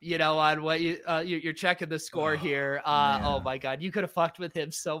up, on what you're checking the score here. Oh my God, you could have fucked with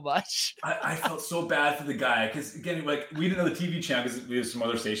him so much. I felt so bad for the guy because again, like we didn't know the TV channel because we have some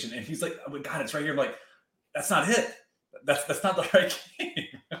other station, and he's like, "Oh my God, it's right here." I'm like, "That's not it. That's not the right game."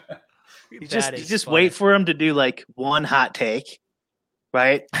 You just wait for him to do like one hot take.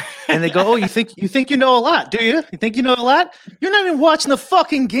 Right? And they go, "Oh, you think you know a lot, do you? You think you know a lot? You're not even watching the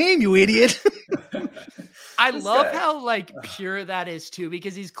fucking game, you idiot." I love how like pure that is too,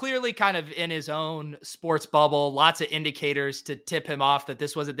 because he's clearly kind of in his own sports bubble, lots of indicators to tip him off that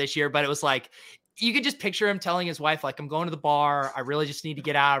this wasn't this year, but it was like you could just picture him telling his wife, like, "I'm going to the bar. I really just need to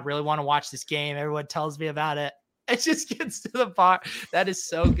get out. I really want to watch this game. Everyone tells me about it." It just gets to the bar. That is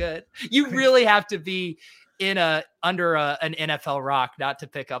so good. You really have to be under an NFL rock not to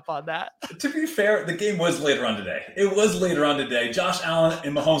pick up on that. To be fair, the game was later on today. It was later on today. Josh Allen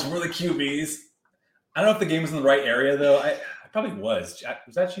and Mahomes were the QBs. I don't know if the game was in the right area though. I probably was.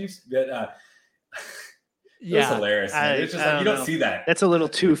 Was that Chiefs? It was hilarious. It's just like you don't see that. That's a little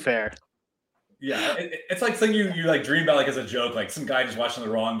too fair. Yeah, it's like something you like dream about like as a joke, like some guy just watching the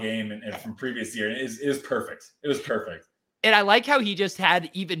wrong game and from previous year. It was perfect. It was perfect. And I like how he just had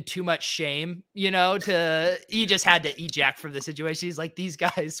even too much shame, he just had to eject from the situation. He's like, these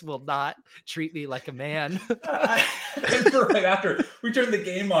guys will not treat me like a man. Right after we turned the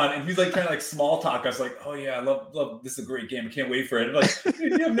game on and he's like trying to like small talk. I was like, oh yeah, I love this is a great game. I can't wait for it. I'm like,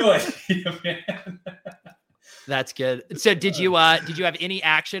 you have no idea, man. That's good. So did you have any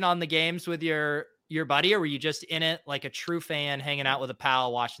action on the games with your buddy, or were you just in it like a true fan, hanging out with a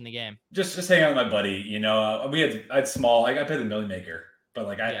pal, watching the game? Just hanging out with my buddy. I had small. I played the Millie Maker, but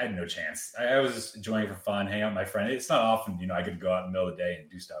like I had no chance. I was just enjoying it for fun, hanging out with my friend. It's not often, I could go out in the middle of the day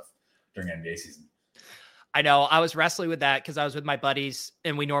and do stuff during NBA season. I know I was wrestling with that because I was with my buddies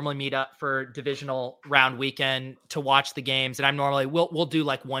and we normally meet up for divisional round weekend to watch the games. And I'm normally, we'll do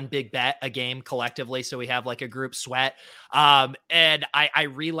like one big bet a game collectively. So we have like a group sweat. And I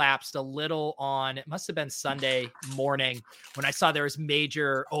relapsed a little on, it must've been Sunday morning when I saw there was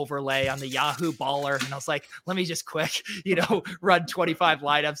major overlay on the Yahoo baller. And I was like, let me just quick, run 25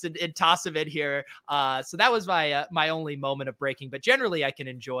 lineups and toss them in here. So that was my only moment of breaking, but generally I can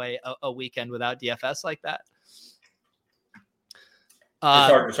enjoy a weekend without DFS like that.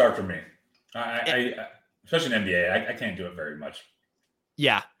 It's hard for me. I especially in NBA, I can't do it very much.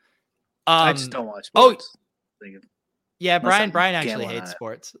 Yeah. I just don't watch sports. Yeah, Brian actually hates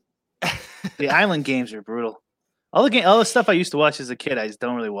sports. The island games are brutal. All the stuff I used to watch as a kid, I just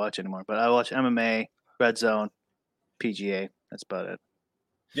don't really watch anymore. But I watch MMA, Red Zone, PGA. That's about it.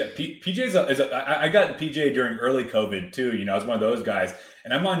 Yeah, PJ I got PJ during early COVID too. I was one of those guys,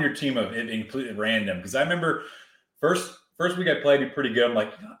 and I'm on your team of it being completely random because I remember first week I played pretty good. I'm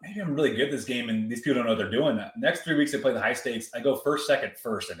like, maybe I'm really good at this game, and these people don't know what they're doing. Next 3 weeks I play the high stakes. I go first, second,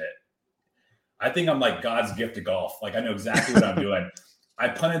 first in it. I think I'm like God's gift to golf. Like I know exactly what I'm doing. I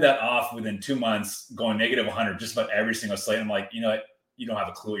punted that off within 2 months, going negative 100 just about every single slate. I'm like, you know what? You don't have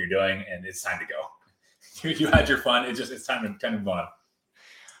a clue what you're doing, and it's time to go. You had your fun. It's time to move on.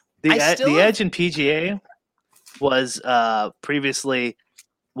 The edge in PGA was previously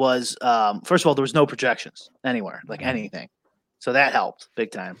was first of all, there was no projections anywhere, like anything. So that helped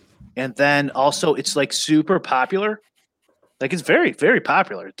big time. And then also it's like super popular. Like it's very, very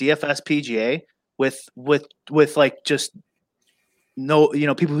popular. DFS PGA with like just no,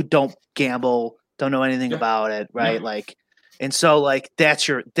 people who don't gamble, don't know anything about it, right? Yeah. Like, and so like that's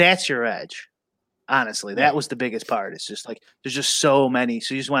your edge. Honestly, that was the biggest part. It's just like there's just so many,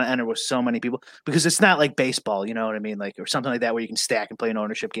 so you just want to enter with so many people because it's not like baseball, you know what I mean? Like or something like that where you can stack and play an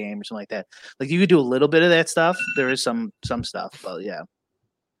ownership game or something like that. Like you could do a little bit of that stuff. There is some stuff, but yeah.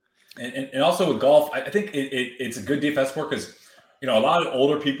 And also with golf, I think it's a good DFS sport because a lot of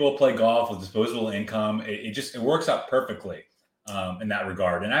older people play golf with disposable income. It works out perfectly in that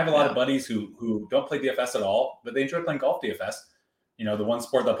regard. And I have a lot of buddies who don't play DFS at all, but they enjoy playing golf DFS. The one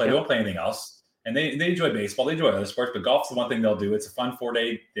sport they'll play, they don't play anything else. And they enjoy baseball, they enjoy other sports, but golf's the one thing they'll do. It's a fun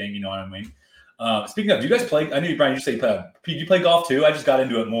 4-day thing, you know what I mean? Speaking of, do you guys play? I knew Brian, you say do you play golf too? I just got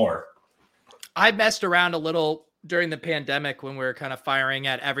into it more. I messed around a little during the pandemic when we were kind of firing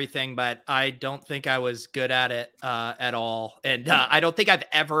at everything, but I don't think I was good at it at all. And I don't think I've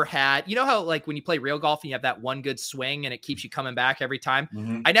ever had, how like when you play real golf and you have that one good swing and it keeps you coming back every time.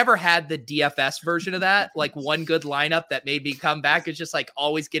 Mm-hmm. I never had the DFS version of that, like one good lineup that made me come back. It's just like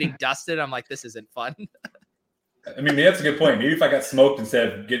always getting dusted. I'm like, this isn't fun. I mean, that's a good point. Maybe if I got smoked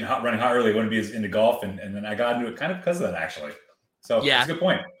instead of running hot early, I wouldn't be as into golf. And then I got into it kind of because of that, actually. So that's a good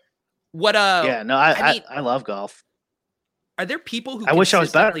point. What I love golf. Are there people who I wish I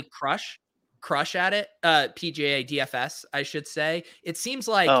was better crush at it? PGA DFS, I should say. It seems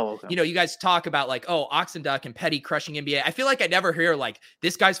like you guys talk about like, Oxenduck and Petty crushing NBA. I feel like I never hear like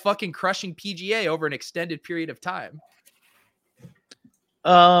this guy's fucking crushing PGA over an extended period of time.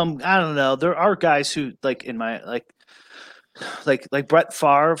 I don't know. There are guys who like in my like Brett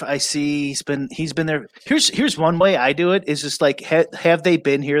Favre, I see he's been there. Here's one way I do it is just like have they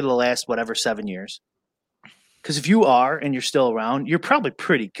been here the last 7 years? Because if you are and you're still around, you're probably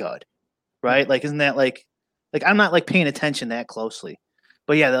pretty good, right? Like isn't that like I'm not like paying attention that closely,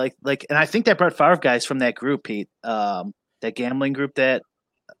 but yeah, like and I think that Brett Favre guy's from that group, Pete, that gambling group that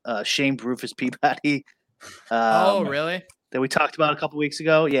shamed Rufus Peabody. Really? That we talked about a couple weeks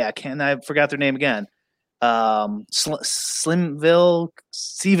ago. Yeah, I forgot their name again. Slimville,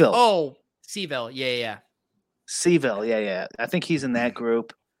 Seville. Oh, Seville. Yeah. Seville. Yeah. I think he's in that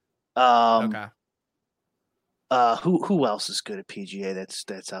group. Okay. Who else is good at PGA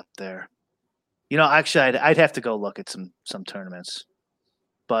that's up there? Actually, I'd have to go look at some tournaments,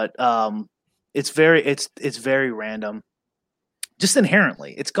 but it's very random. Just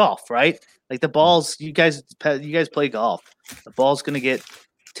inherently, it's golf, right? Like the balls, you guys play golf. The ball's gonna get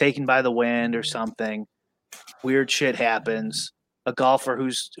taken by the wind or something. Weird shit happens. A golfer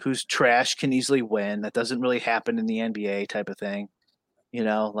who's trash can easily win. That doesn't really happen in the NBA type of thing.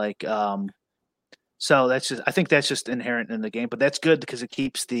 So I think that's just inherent in the game, but that's good because it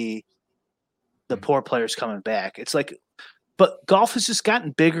keeps the poor players coming back. It's like, but golf has just gotten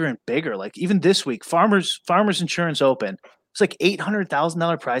bigger and bigger. Like even this week, Farmers Insurance Open, it's like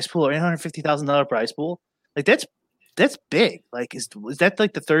 $800,000 prize pool or $850,000 prize pool. Like that's big. Like is that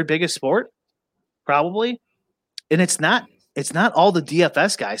like the third biggest sport? Probably. And it's not all the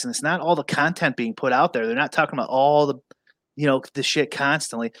DFS guys and it's not all the content being put out there. They're not talking about all the, the shit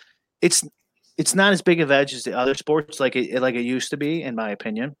constantly. It's not as big of edge as the other sports like it used to be, in my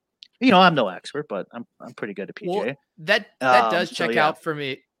opinion. I'm no expert, but I'm pretty good at PGA. Well, that does check out for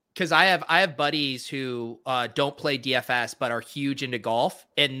me because I have buddies who don't play DFS but are huge into golf,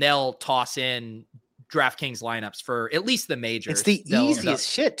 and they'll toss in DraftKings lineups for at least the majors. It's the easiest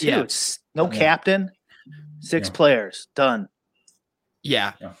shit too. Yeah. It's no captain, 6 players, done.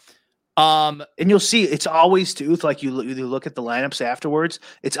 Yeah. And you'll see it's always too like you look at the lineups afterwards.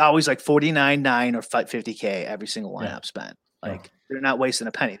 It's always like 49.9 or 50K every single lineup spent. Like they're not wasting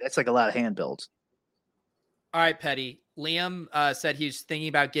a penny. That's like a lot of hand builds. All right, Petty. Liam said he's thinking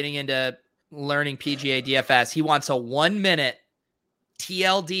about getting into learning PGA DFS. He wants a 1-minute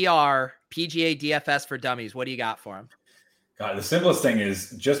TLDR PGA DFS for dummies. What do you got for him? God, the simplest thing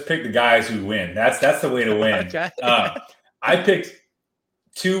is just pick the guys who win. That's the way to win. Okay. I picked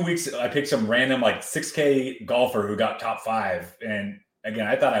 2 weeks. I picked some random like 6K golfer who got top 5. And again,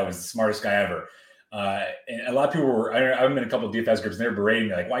 I thought I was the smartest guy ever. And a lot of people were, I'm in a couple of DFS groups and they're berating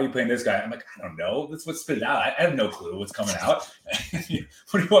me like, why are you playing this guy? I'm like, I don't know. That's what spit it out. I have no clue what's coming out. What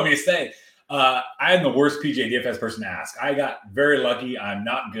do you want me to say? I am the worst PGA DFS person to ask. I got very lucky. I'm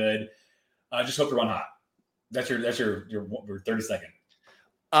not good. Just hope to run hot. That's your 30 second.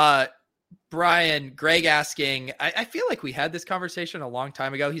 Brian, Greg asking, I feel like we had this conversation a long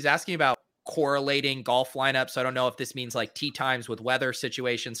time ago. He's asking about correlating golf lineups. I don't know if this means like tee times with weather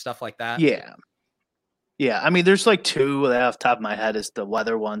situations, stuff like that. Yeah. Yeah. I mean, there's like two that off the top of my head is the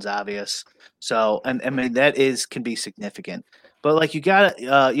weather one's obvious. So, and I mean, can be significant, but like you have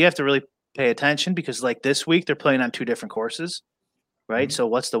to really pay attention because like this week they're playing on two different courses, right? Mm-hmm. So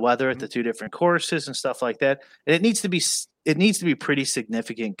what's the weather at the two different courses and stuff like that? And it needs to be pretty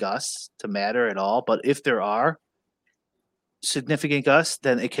significant gusts to matter at all. But if there are significant gusts,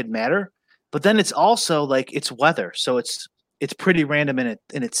 then it could matter. But then it's also like it's weather, so it's pretty random in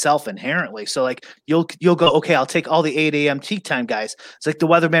itself inherently. So like you'll go, okay, I'll take all the 8 a.m. tee time guys. It's like the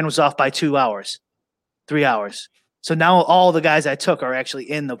weatherman was off by 2 hours, 3 hours. So now all the guys I took are actually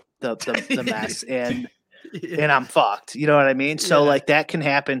in the mess, and I'm fucked. You know what I mean? So like that can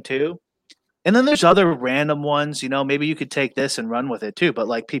happen too. And then there's other random ones. You know, maybe you could take this and run with it too. But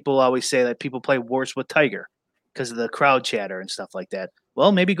like people always say that people play worse with Tiger because of the crowd chatter and stuff like that.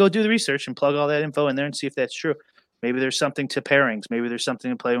 Well, maybe go do the research and plug all that info in there and see if that's true. Maybe there's something to pairings. Maybe there's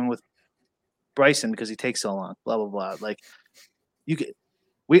something to playing with Bryson because he takes so long. Blah blah blah. Like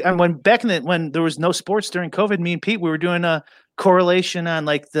when there was no sports during COVID, me and Pete, we were doing a correlation on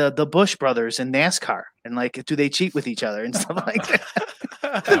like the Bush brothers in NASCAR and like do they cheat with each other and stuff like that.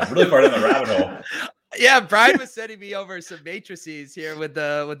 I'm really far down the rabbit hole. Yeah, Brian was sending me over some matrices here with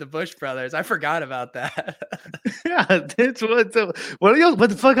the Bush brothers. I forgot about that. Yeah, it's what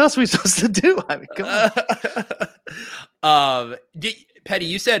the fuck else are we supposed to do? I mean, come on. Petty,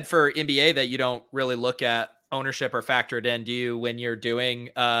 you said for NBA that you don't really look at ownership or factor it in. Do you when you're doing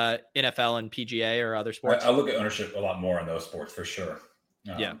NFL and PGA or other sports? I look at ownership a lot more on those sports for sure.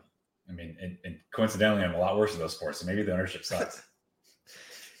 Yeah. I mean, and coincidentally, I'm a lot worse at those sports, so maybe the ownership sucks.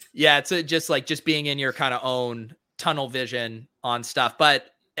 Yeah, it's just being in your kind of own tunnel vision on stuff. But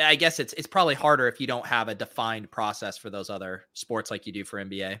I guess it's probably harder if you don't have a defined process for those other sports like you do for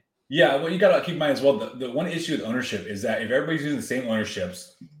NBA. Yeah, well, you got to keep in mind as well. The one issue with ownership is that if everybody's using the same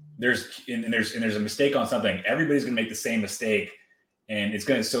ownerships, there's a mistake on something, everybody's going to make the same mistake, and it's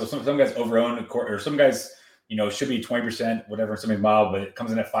going to. So some guys overown a court, or some guys, should be 20%, whatever, something mild, but it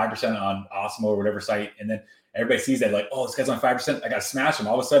comes in at 5% on Osmo or whatever site, and then everybody sees that like, oh, this guy's on 5%. I got to smash him.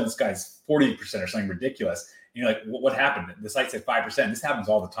 All of a sudden, this guy's 40% or something ridiculous. And you're like, what happened? The site said 5%. This happens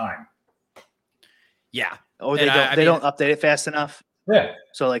all the time. Yeah. Or they don't update it fast enough. Yeah.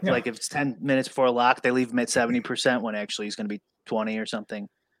 So like if it's 10 minutes before lock, they leave him at 70% when actually he's going to be 20 or something.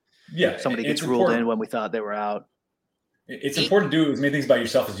 Yeah. Somebody gets ruled in when we thought they were out. It's important to do as many things by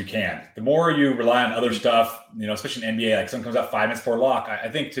yourself as you can. The more you rely on other stuff, especially in NBA, like something comes out 5 minutes before lock. I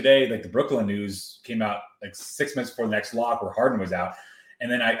think today, like the Brooklyn news came out like 6 minutes before the next lock where Harden was out. And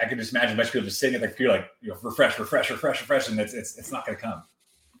then I could just imagine a bunch of people just sitting at the computer like, refresh, and it's not going to come.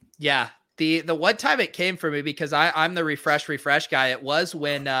 Yeah. The one time it came for me, because I'm the refresh guy, it was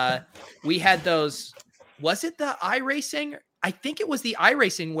when we had those, was it the iRacing? I think it was the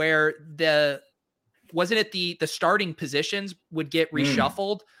iRacing where wasn't it the starting positions would get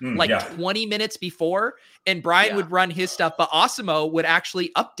reshuffled 20 minutes before, and Brian would run his stuff, but Osmo would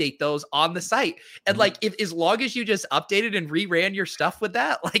actually update those on the site. And like, if as long as you just updated and reran your stuff with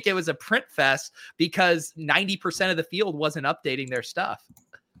that, like it was a print fest because 90% of the field wasn't updating their stuff.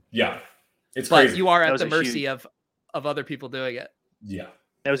 Yeah. It's but crazy. You are at the mercy of other people doing it. Yeah.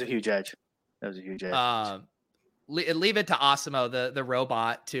 That was a huge edge. Leave it to Osmo, the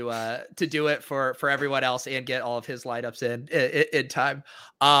robot, to do it for everyone else and get all of his light ups in time.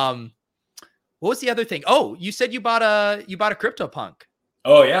 What was the other thing? Oh, you said you bought a CryptoPunk.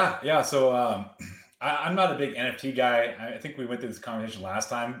 Oh yeah. So I'm not a big NFT guy. I think we went through this conversation last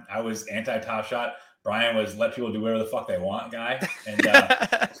time. I was anti Top Shot. Brian was let people do whatever the fuck they want guy. And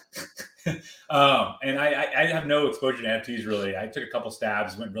and I have no exposure to NFTs really. I took a couple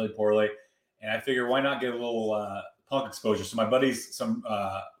stabs, went really poorly. And I figure, why not get a little punk exposure? So my buddies,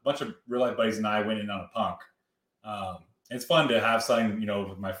 a bunch of real life buddies, and I went in on a punk. It's fun to have something,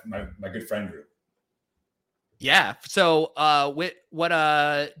 with my good friend group. Yeah. So, what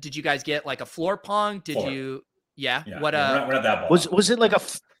did you guys get? Like a floor punk? Did floor. you? Yeah. What? We're not that ball.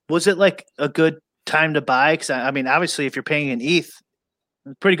 Was it like a good time to buy? Because I mean, obviously, if you're paying in ETH,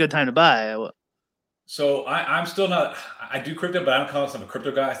 it's a pretty good time to buy. So I'm still not. I do crypto, but I don't call myself a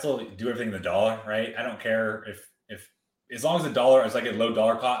crypto guy. I still do everything in the dollar, right? I don't care if as long as the dollar is like a low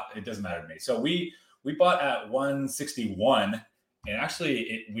dollar cost, it doesn't matter to me. So we bought at 161, and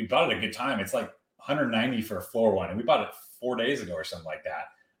actually we bought it at a good time. It's like 190 for a floor one, and we bought it 4 days ago or something like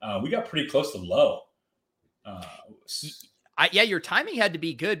that. We got pretty close to low. Yeah, your timing had to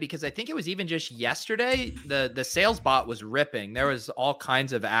be good because I think it was even just yesterday. The sales bot was ripping. There was all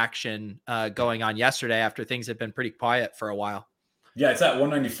kinds of action going on yesterday after things had been pretty quiet for a while. Yeah, it's at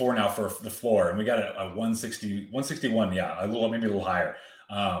 194 now for the floor, and we got a 160, 161. Yeah, maybe a little higher.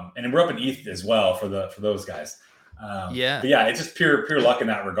 And we're up in ETH as well for those guys. But yeah, it's just pure luck in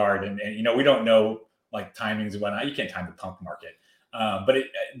that regard. And we don't know like timings and whatnot. You can't time the punk market. But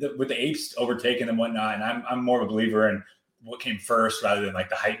with the apes overtaking and whatnot, and I'm more of a believer in what came first rather than like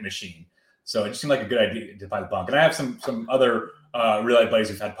the hype machine. So it just seemed like a good idea to buy the punk. And I have some other real life buddies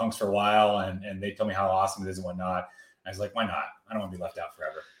who've had punks for a while, and they tell me how awesome it is and whatnot. I was like, why not? I don't want to be left out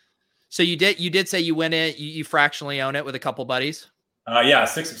forever. So you did say you went in, you fractionally own it with a couple buddies? Yeah,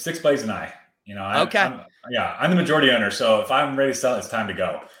 six buddies and I. Okay. I'm the majority owner, so if I'm ready to sell, it's time to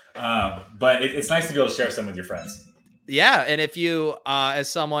go. But it's nice to be able to share some with your friends. Yeah, and if you, as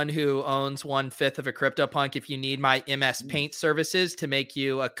someone who owns 1/5 of a CryptoPunk, if you need my MS Paint services to make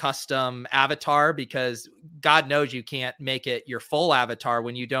you a custom avatar, because God knows you can't make it your full avatar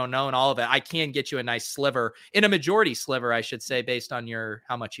when you don't own all of it, I can get you a nice sliver, in a majority sliver, I should say, based on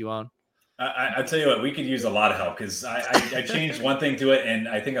how much you own. I tell you what, we could use a lot of help because I changed one thing to it, and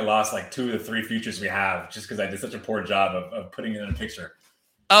I think I lost like 2 of the 3 features we have just because I did such a poor job of putting it in a picture.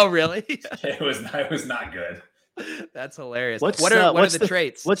 Oh, really? It was not good. That's hilarious. What are the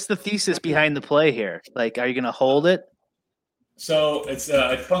traits? What's the thesis behind the play here? Like, are you going to hold it? So it's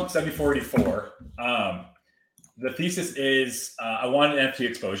Punk 7484. The thesis is I wanted NFT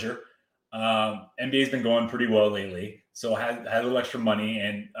exposure. NBA's been going pretty well lately, so I had a little extra money,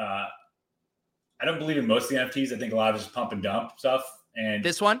 and I don't believe in most of the NFTs. I think a lot of it's pump and dump stuff. And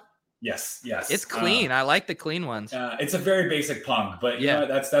this one? Yes. It's clean. I like the clean ones. It's a very basic punk, but you know,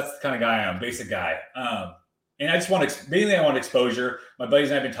 that's the kind of guy I am, basic guy. And I just mainly I want exposure. My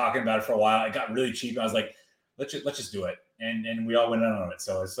buddies and I have been talking about it for a while. It got really cheap. I was like, let's just do it. And we all went in on it.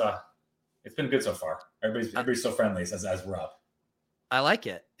 So it's been good so far. Everybody's so friendly as we're up. I like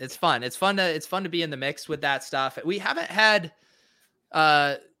it. It's fun. It's fun to be in the mix with that stuff. We haven't had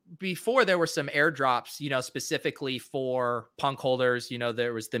before there were some airdrops, specifically for punk holders.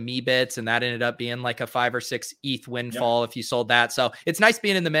 There was the Me Bits, and that ended up being like a 5 or 6 ETH windfall if you sold that. So it's nice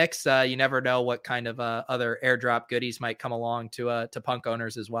being in the mix. You never know what kind of other airdrop goodies might come along to punk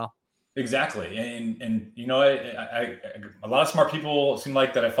owners as well. Exactly. And I a lot of smart people seem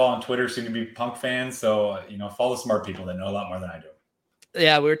like that I follow on Twitter seem to be punk fans. So, follow smart people that know a lot more than I do.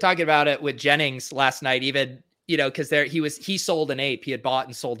 Yeah, we were talking about it with Jennings last night, even because he sold an ape. He had bought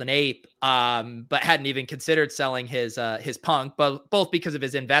and sold an ape, but hadn't even considered selling his punk, but both because of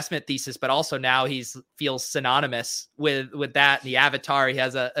his investment thesis, but also now feels synonymous with that. And the avatar, he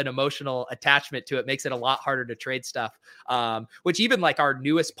has an emotional attachment to it, makes it a lot harder to trade stuff. Which even like our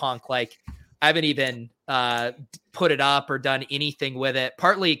newest punk, like I haven't even put it up or done anything with it,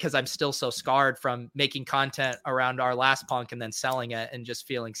 partly because I'm still so scarred from making content around our last punk and then selling it and just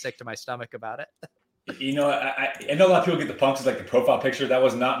feeling sick to my stomach about it. I know a lot of people get the punks as like the profile picture. That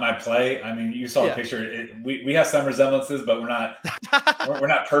was not my play. I mean, you saw the picture. We have some resemblances, but we're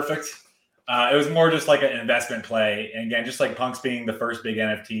not perfect. It was more just like an investment play. And again, just like punks being the first big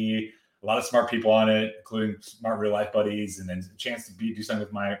NFT, a lot of smart people on it, including smart real life buddies, and then a chance to do something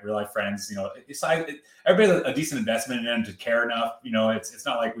with my real life friends. Everybody has a decent investment in them to care enough. It's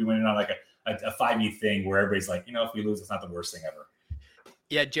not like we went in on like a 5e thing where everybody's like, if we lose, it's not the worst thing ever.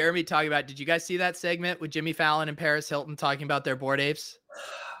 Yeah, Jeremy talking about, did you guys see that segment with Jimmy Fallon and Paris Hilton talking about their Bored Apes?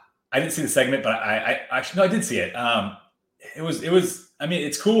 I didn't see the segment, but I actually, no, I did see it. It was, I mean,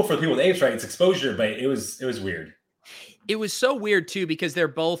 it's cool for people with apes, right? It's exposure, but it was weird. It was so weird too, because they're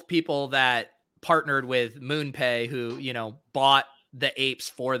both people that partnered with MoonPay, who, bought the apes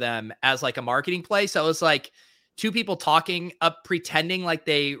for them as like a marketing play. So it was like 2 people talking up, pretending like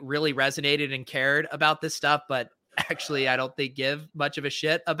they really resonated and cared about this stuff, but actually I don't think give much of a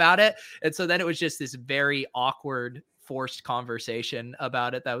shit about it. And so then it was just this very awkward, forced conversation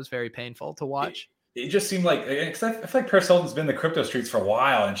about it that was very painful to watch. It just seemed like, because I feel like Paris Hilton's been in the crypto streets for a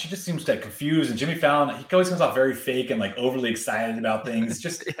while, and she just seems to confused. And Jimmy Fallon, he always comes off very fake and like overly excited about things.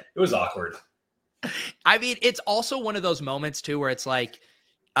 Just it was awkward. I mean, it's also one of those moments too where it's like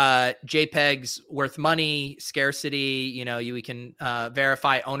JPEG's worth money, scarcity. We can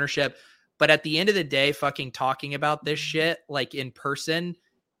verify ownership. But at the end of the day, fucking talking about this shit, like in person,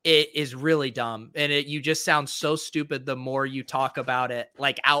 it is really dumb. And you just sound so stupid the more you talk about it,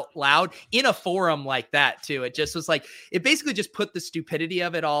 like out loud in a forum like that too. It just was like, it basically just put the stupidity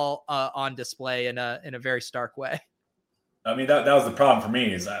of it all on display in a very stark way. I mean, that was the problem for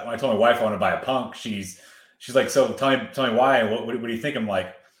me is when I told my wife I want to buy a punk, she's like, so tell me why, what do you think? I'm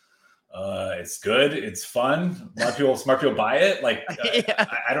like, It's good. It's fun. A lot of smart people buy it. Like,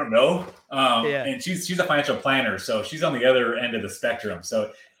 I don't know. And she's a financial planner, so she's on the other end of the spectrum.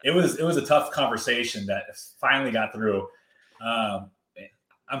 So it was a tough conversation that finally got through. I'm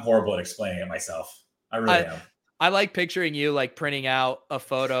horrible at explaining it myself. I really am. I like picturing you like printing out a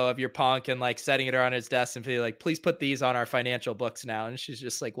photo of your punk and like setting it around his desk and feeling like, please put these on our financial books now. And she's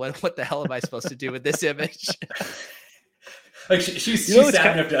just like, what the hell am I supposed to do with this image? Like she's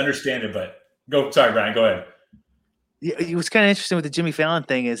sad enough to understand it, but sorry, Brian, go ahead. Yeah, what's kind of interesting with the Jimmy Fallon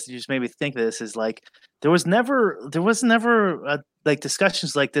thing is you just made me think of this is like there was never like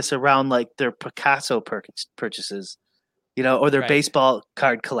discussions like this around like their Picasso purchases, or their baseball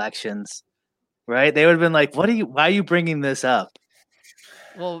card collections. Right? They would have been like, why are you bringing this up?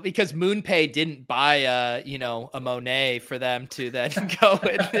 Well, because MoonPay didn't buy a Monet for them to then go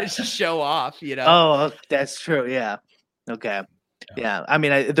and show off, Oh, that's true. Yeah. Okay. Yeah. I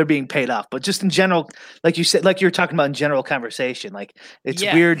mean, they're being paid off, but just in general, like you said, like you're talking about in general conversation, like it's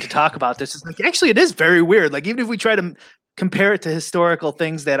weird to talk about this. It's like, actually, it is very weird. Like, even if we try to compare it to historical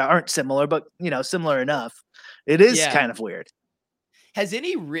things that aren't similar, but similar enough, it is kind of weird. Has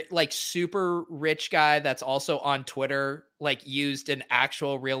any super rich guy that's also on Twitter like used an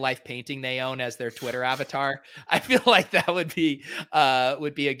actual real life painting they own as their Twitter avatar? I feel like that would be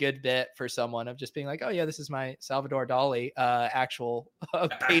a good bit for someone of just being like, oh yeah, this is my Salvador Dali actual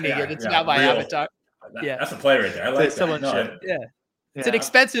painting, and it's not my avatar. That's a play right there. I like someone that. It's an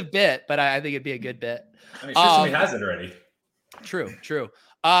expensive bit, but I think it'd be a good bit. I mean, somebody has it already. True.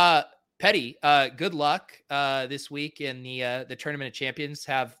 Petty, good luck this week in the Tournament of Champions.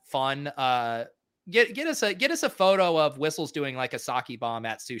 Have fun. Get us a photo of Whistles doing like a sake bomb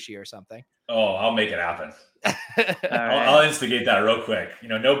at sushi or something. Oh, I'll make it happen. I'll instigate that real quick.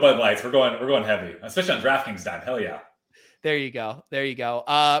 No Bud Lights. We're going heavy, especially on DraftKings time. Hell yeah. There you go.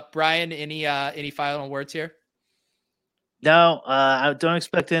 Brian, any final words here? No, I don't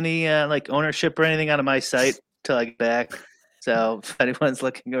expect any like ownership or anything out of my site till I get back. So if anyone's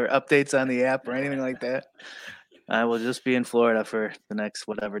looking for updates on the app or anything like that, I will just be in Florida for the next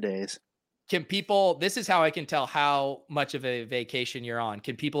whatever days. This is how I can tell how much of a vacation you're on.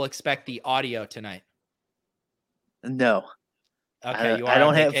 Can people expect the audio tonight? No. Okay, I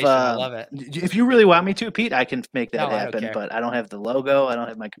don't have. I love it. If you really want me to, Pete, I can make that happen. But I don't have the logo. I don't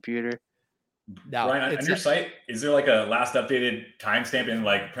have my computer. No, Ryan, on your site, is there like a last updated timestamp in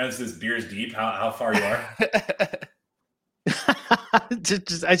like parentheses beers deep? How far you are?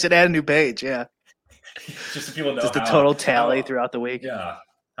 just I should add a new page. Yeah, just so people know. Just the total tally throughout the week. Yeah,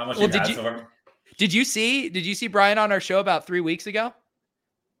 how much you've had so far? Did you see Brian on our show about 3 weeks ago?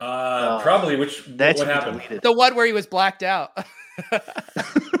 Probably. What happened? Deleted. The one where he was blacked out. I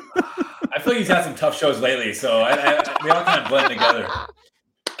feel like he's had some tough shows lately, so we all kind of blend together.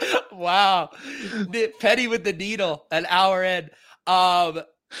 Wow, Petty with the needle, an hour in.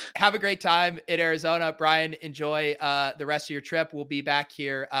 Have a great time in Arizona. Brian, enjoy the rest of your trip. We'll be back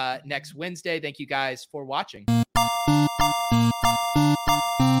here next Wednesday. Thank you guys for watching.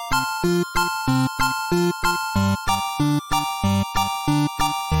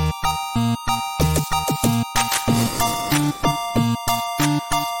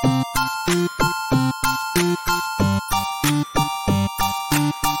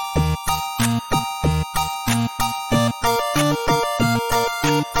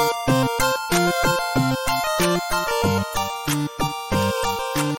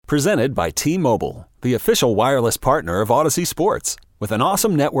 Presented by T-Mobile, the official wireless partner of Odyssey Sports. With an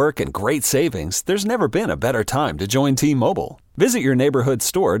awesome network and great savings, there's never been a better time to join T-Mobile. Visit your neighborhood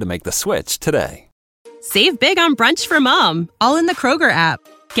store to make the switch today. Save big on brunch for mom, all in the Kroger app.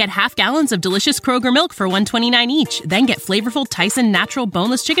 Get half gallons of delicious Kroger milk for $1.29 each. Then get flavorful Tyson natural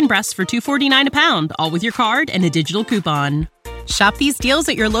boneless chicken breasts for $2.49 a pound, all with your card and a digital coupon. Shop these deals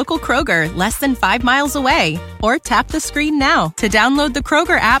at your local Kroger, less than 5 miles away. Or tap the screen now to download the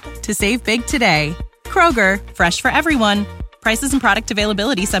Kroger app to save big today. Kroger, fresh for everyone. Prices and product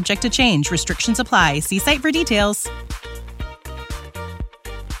availability subject to change. Restrictions apply. See site for details.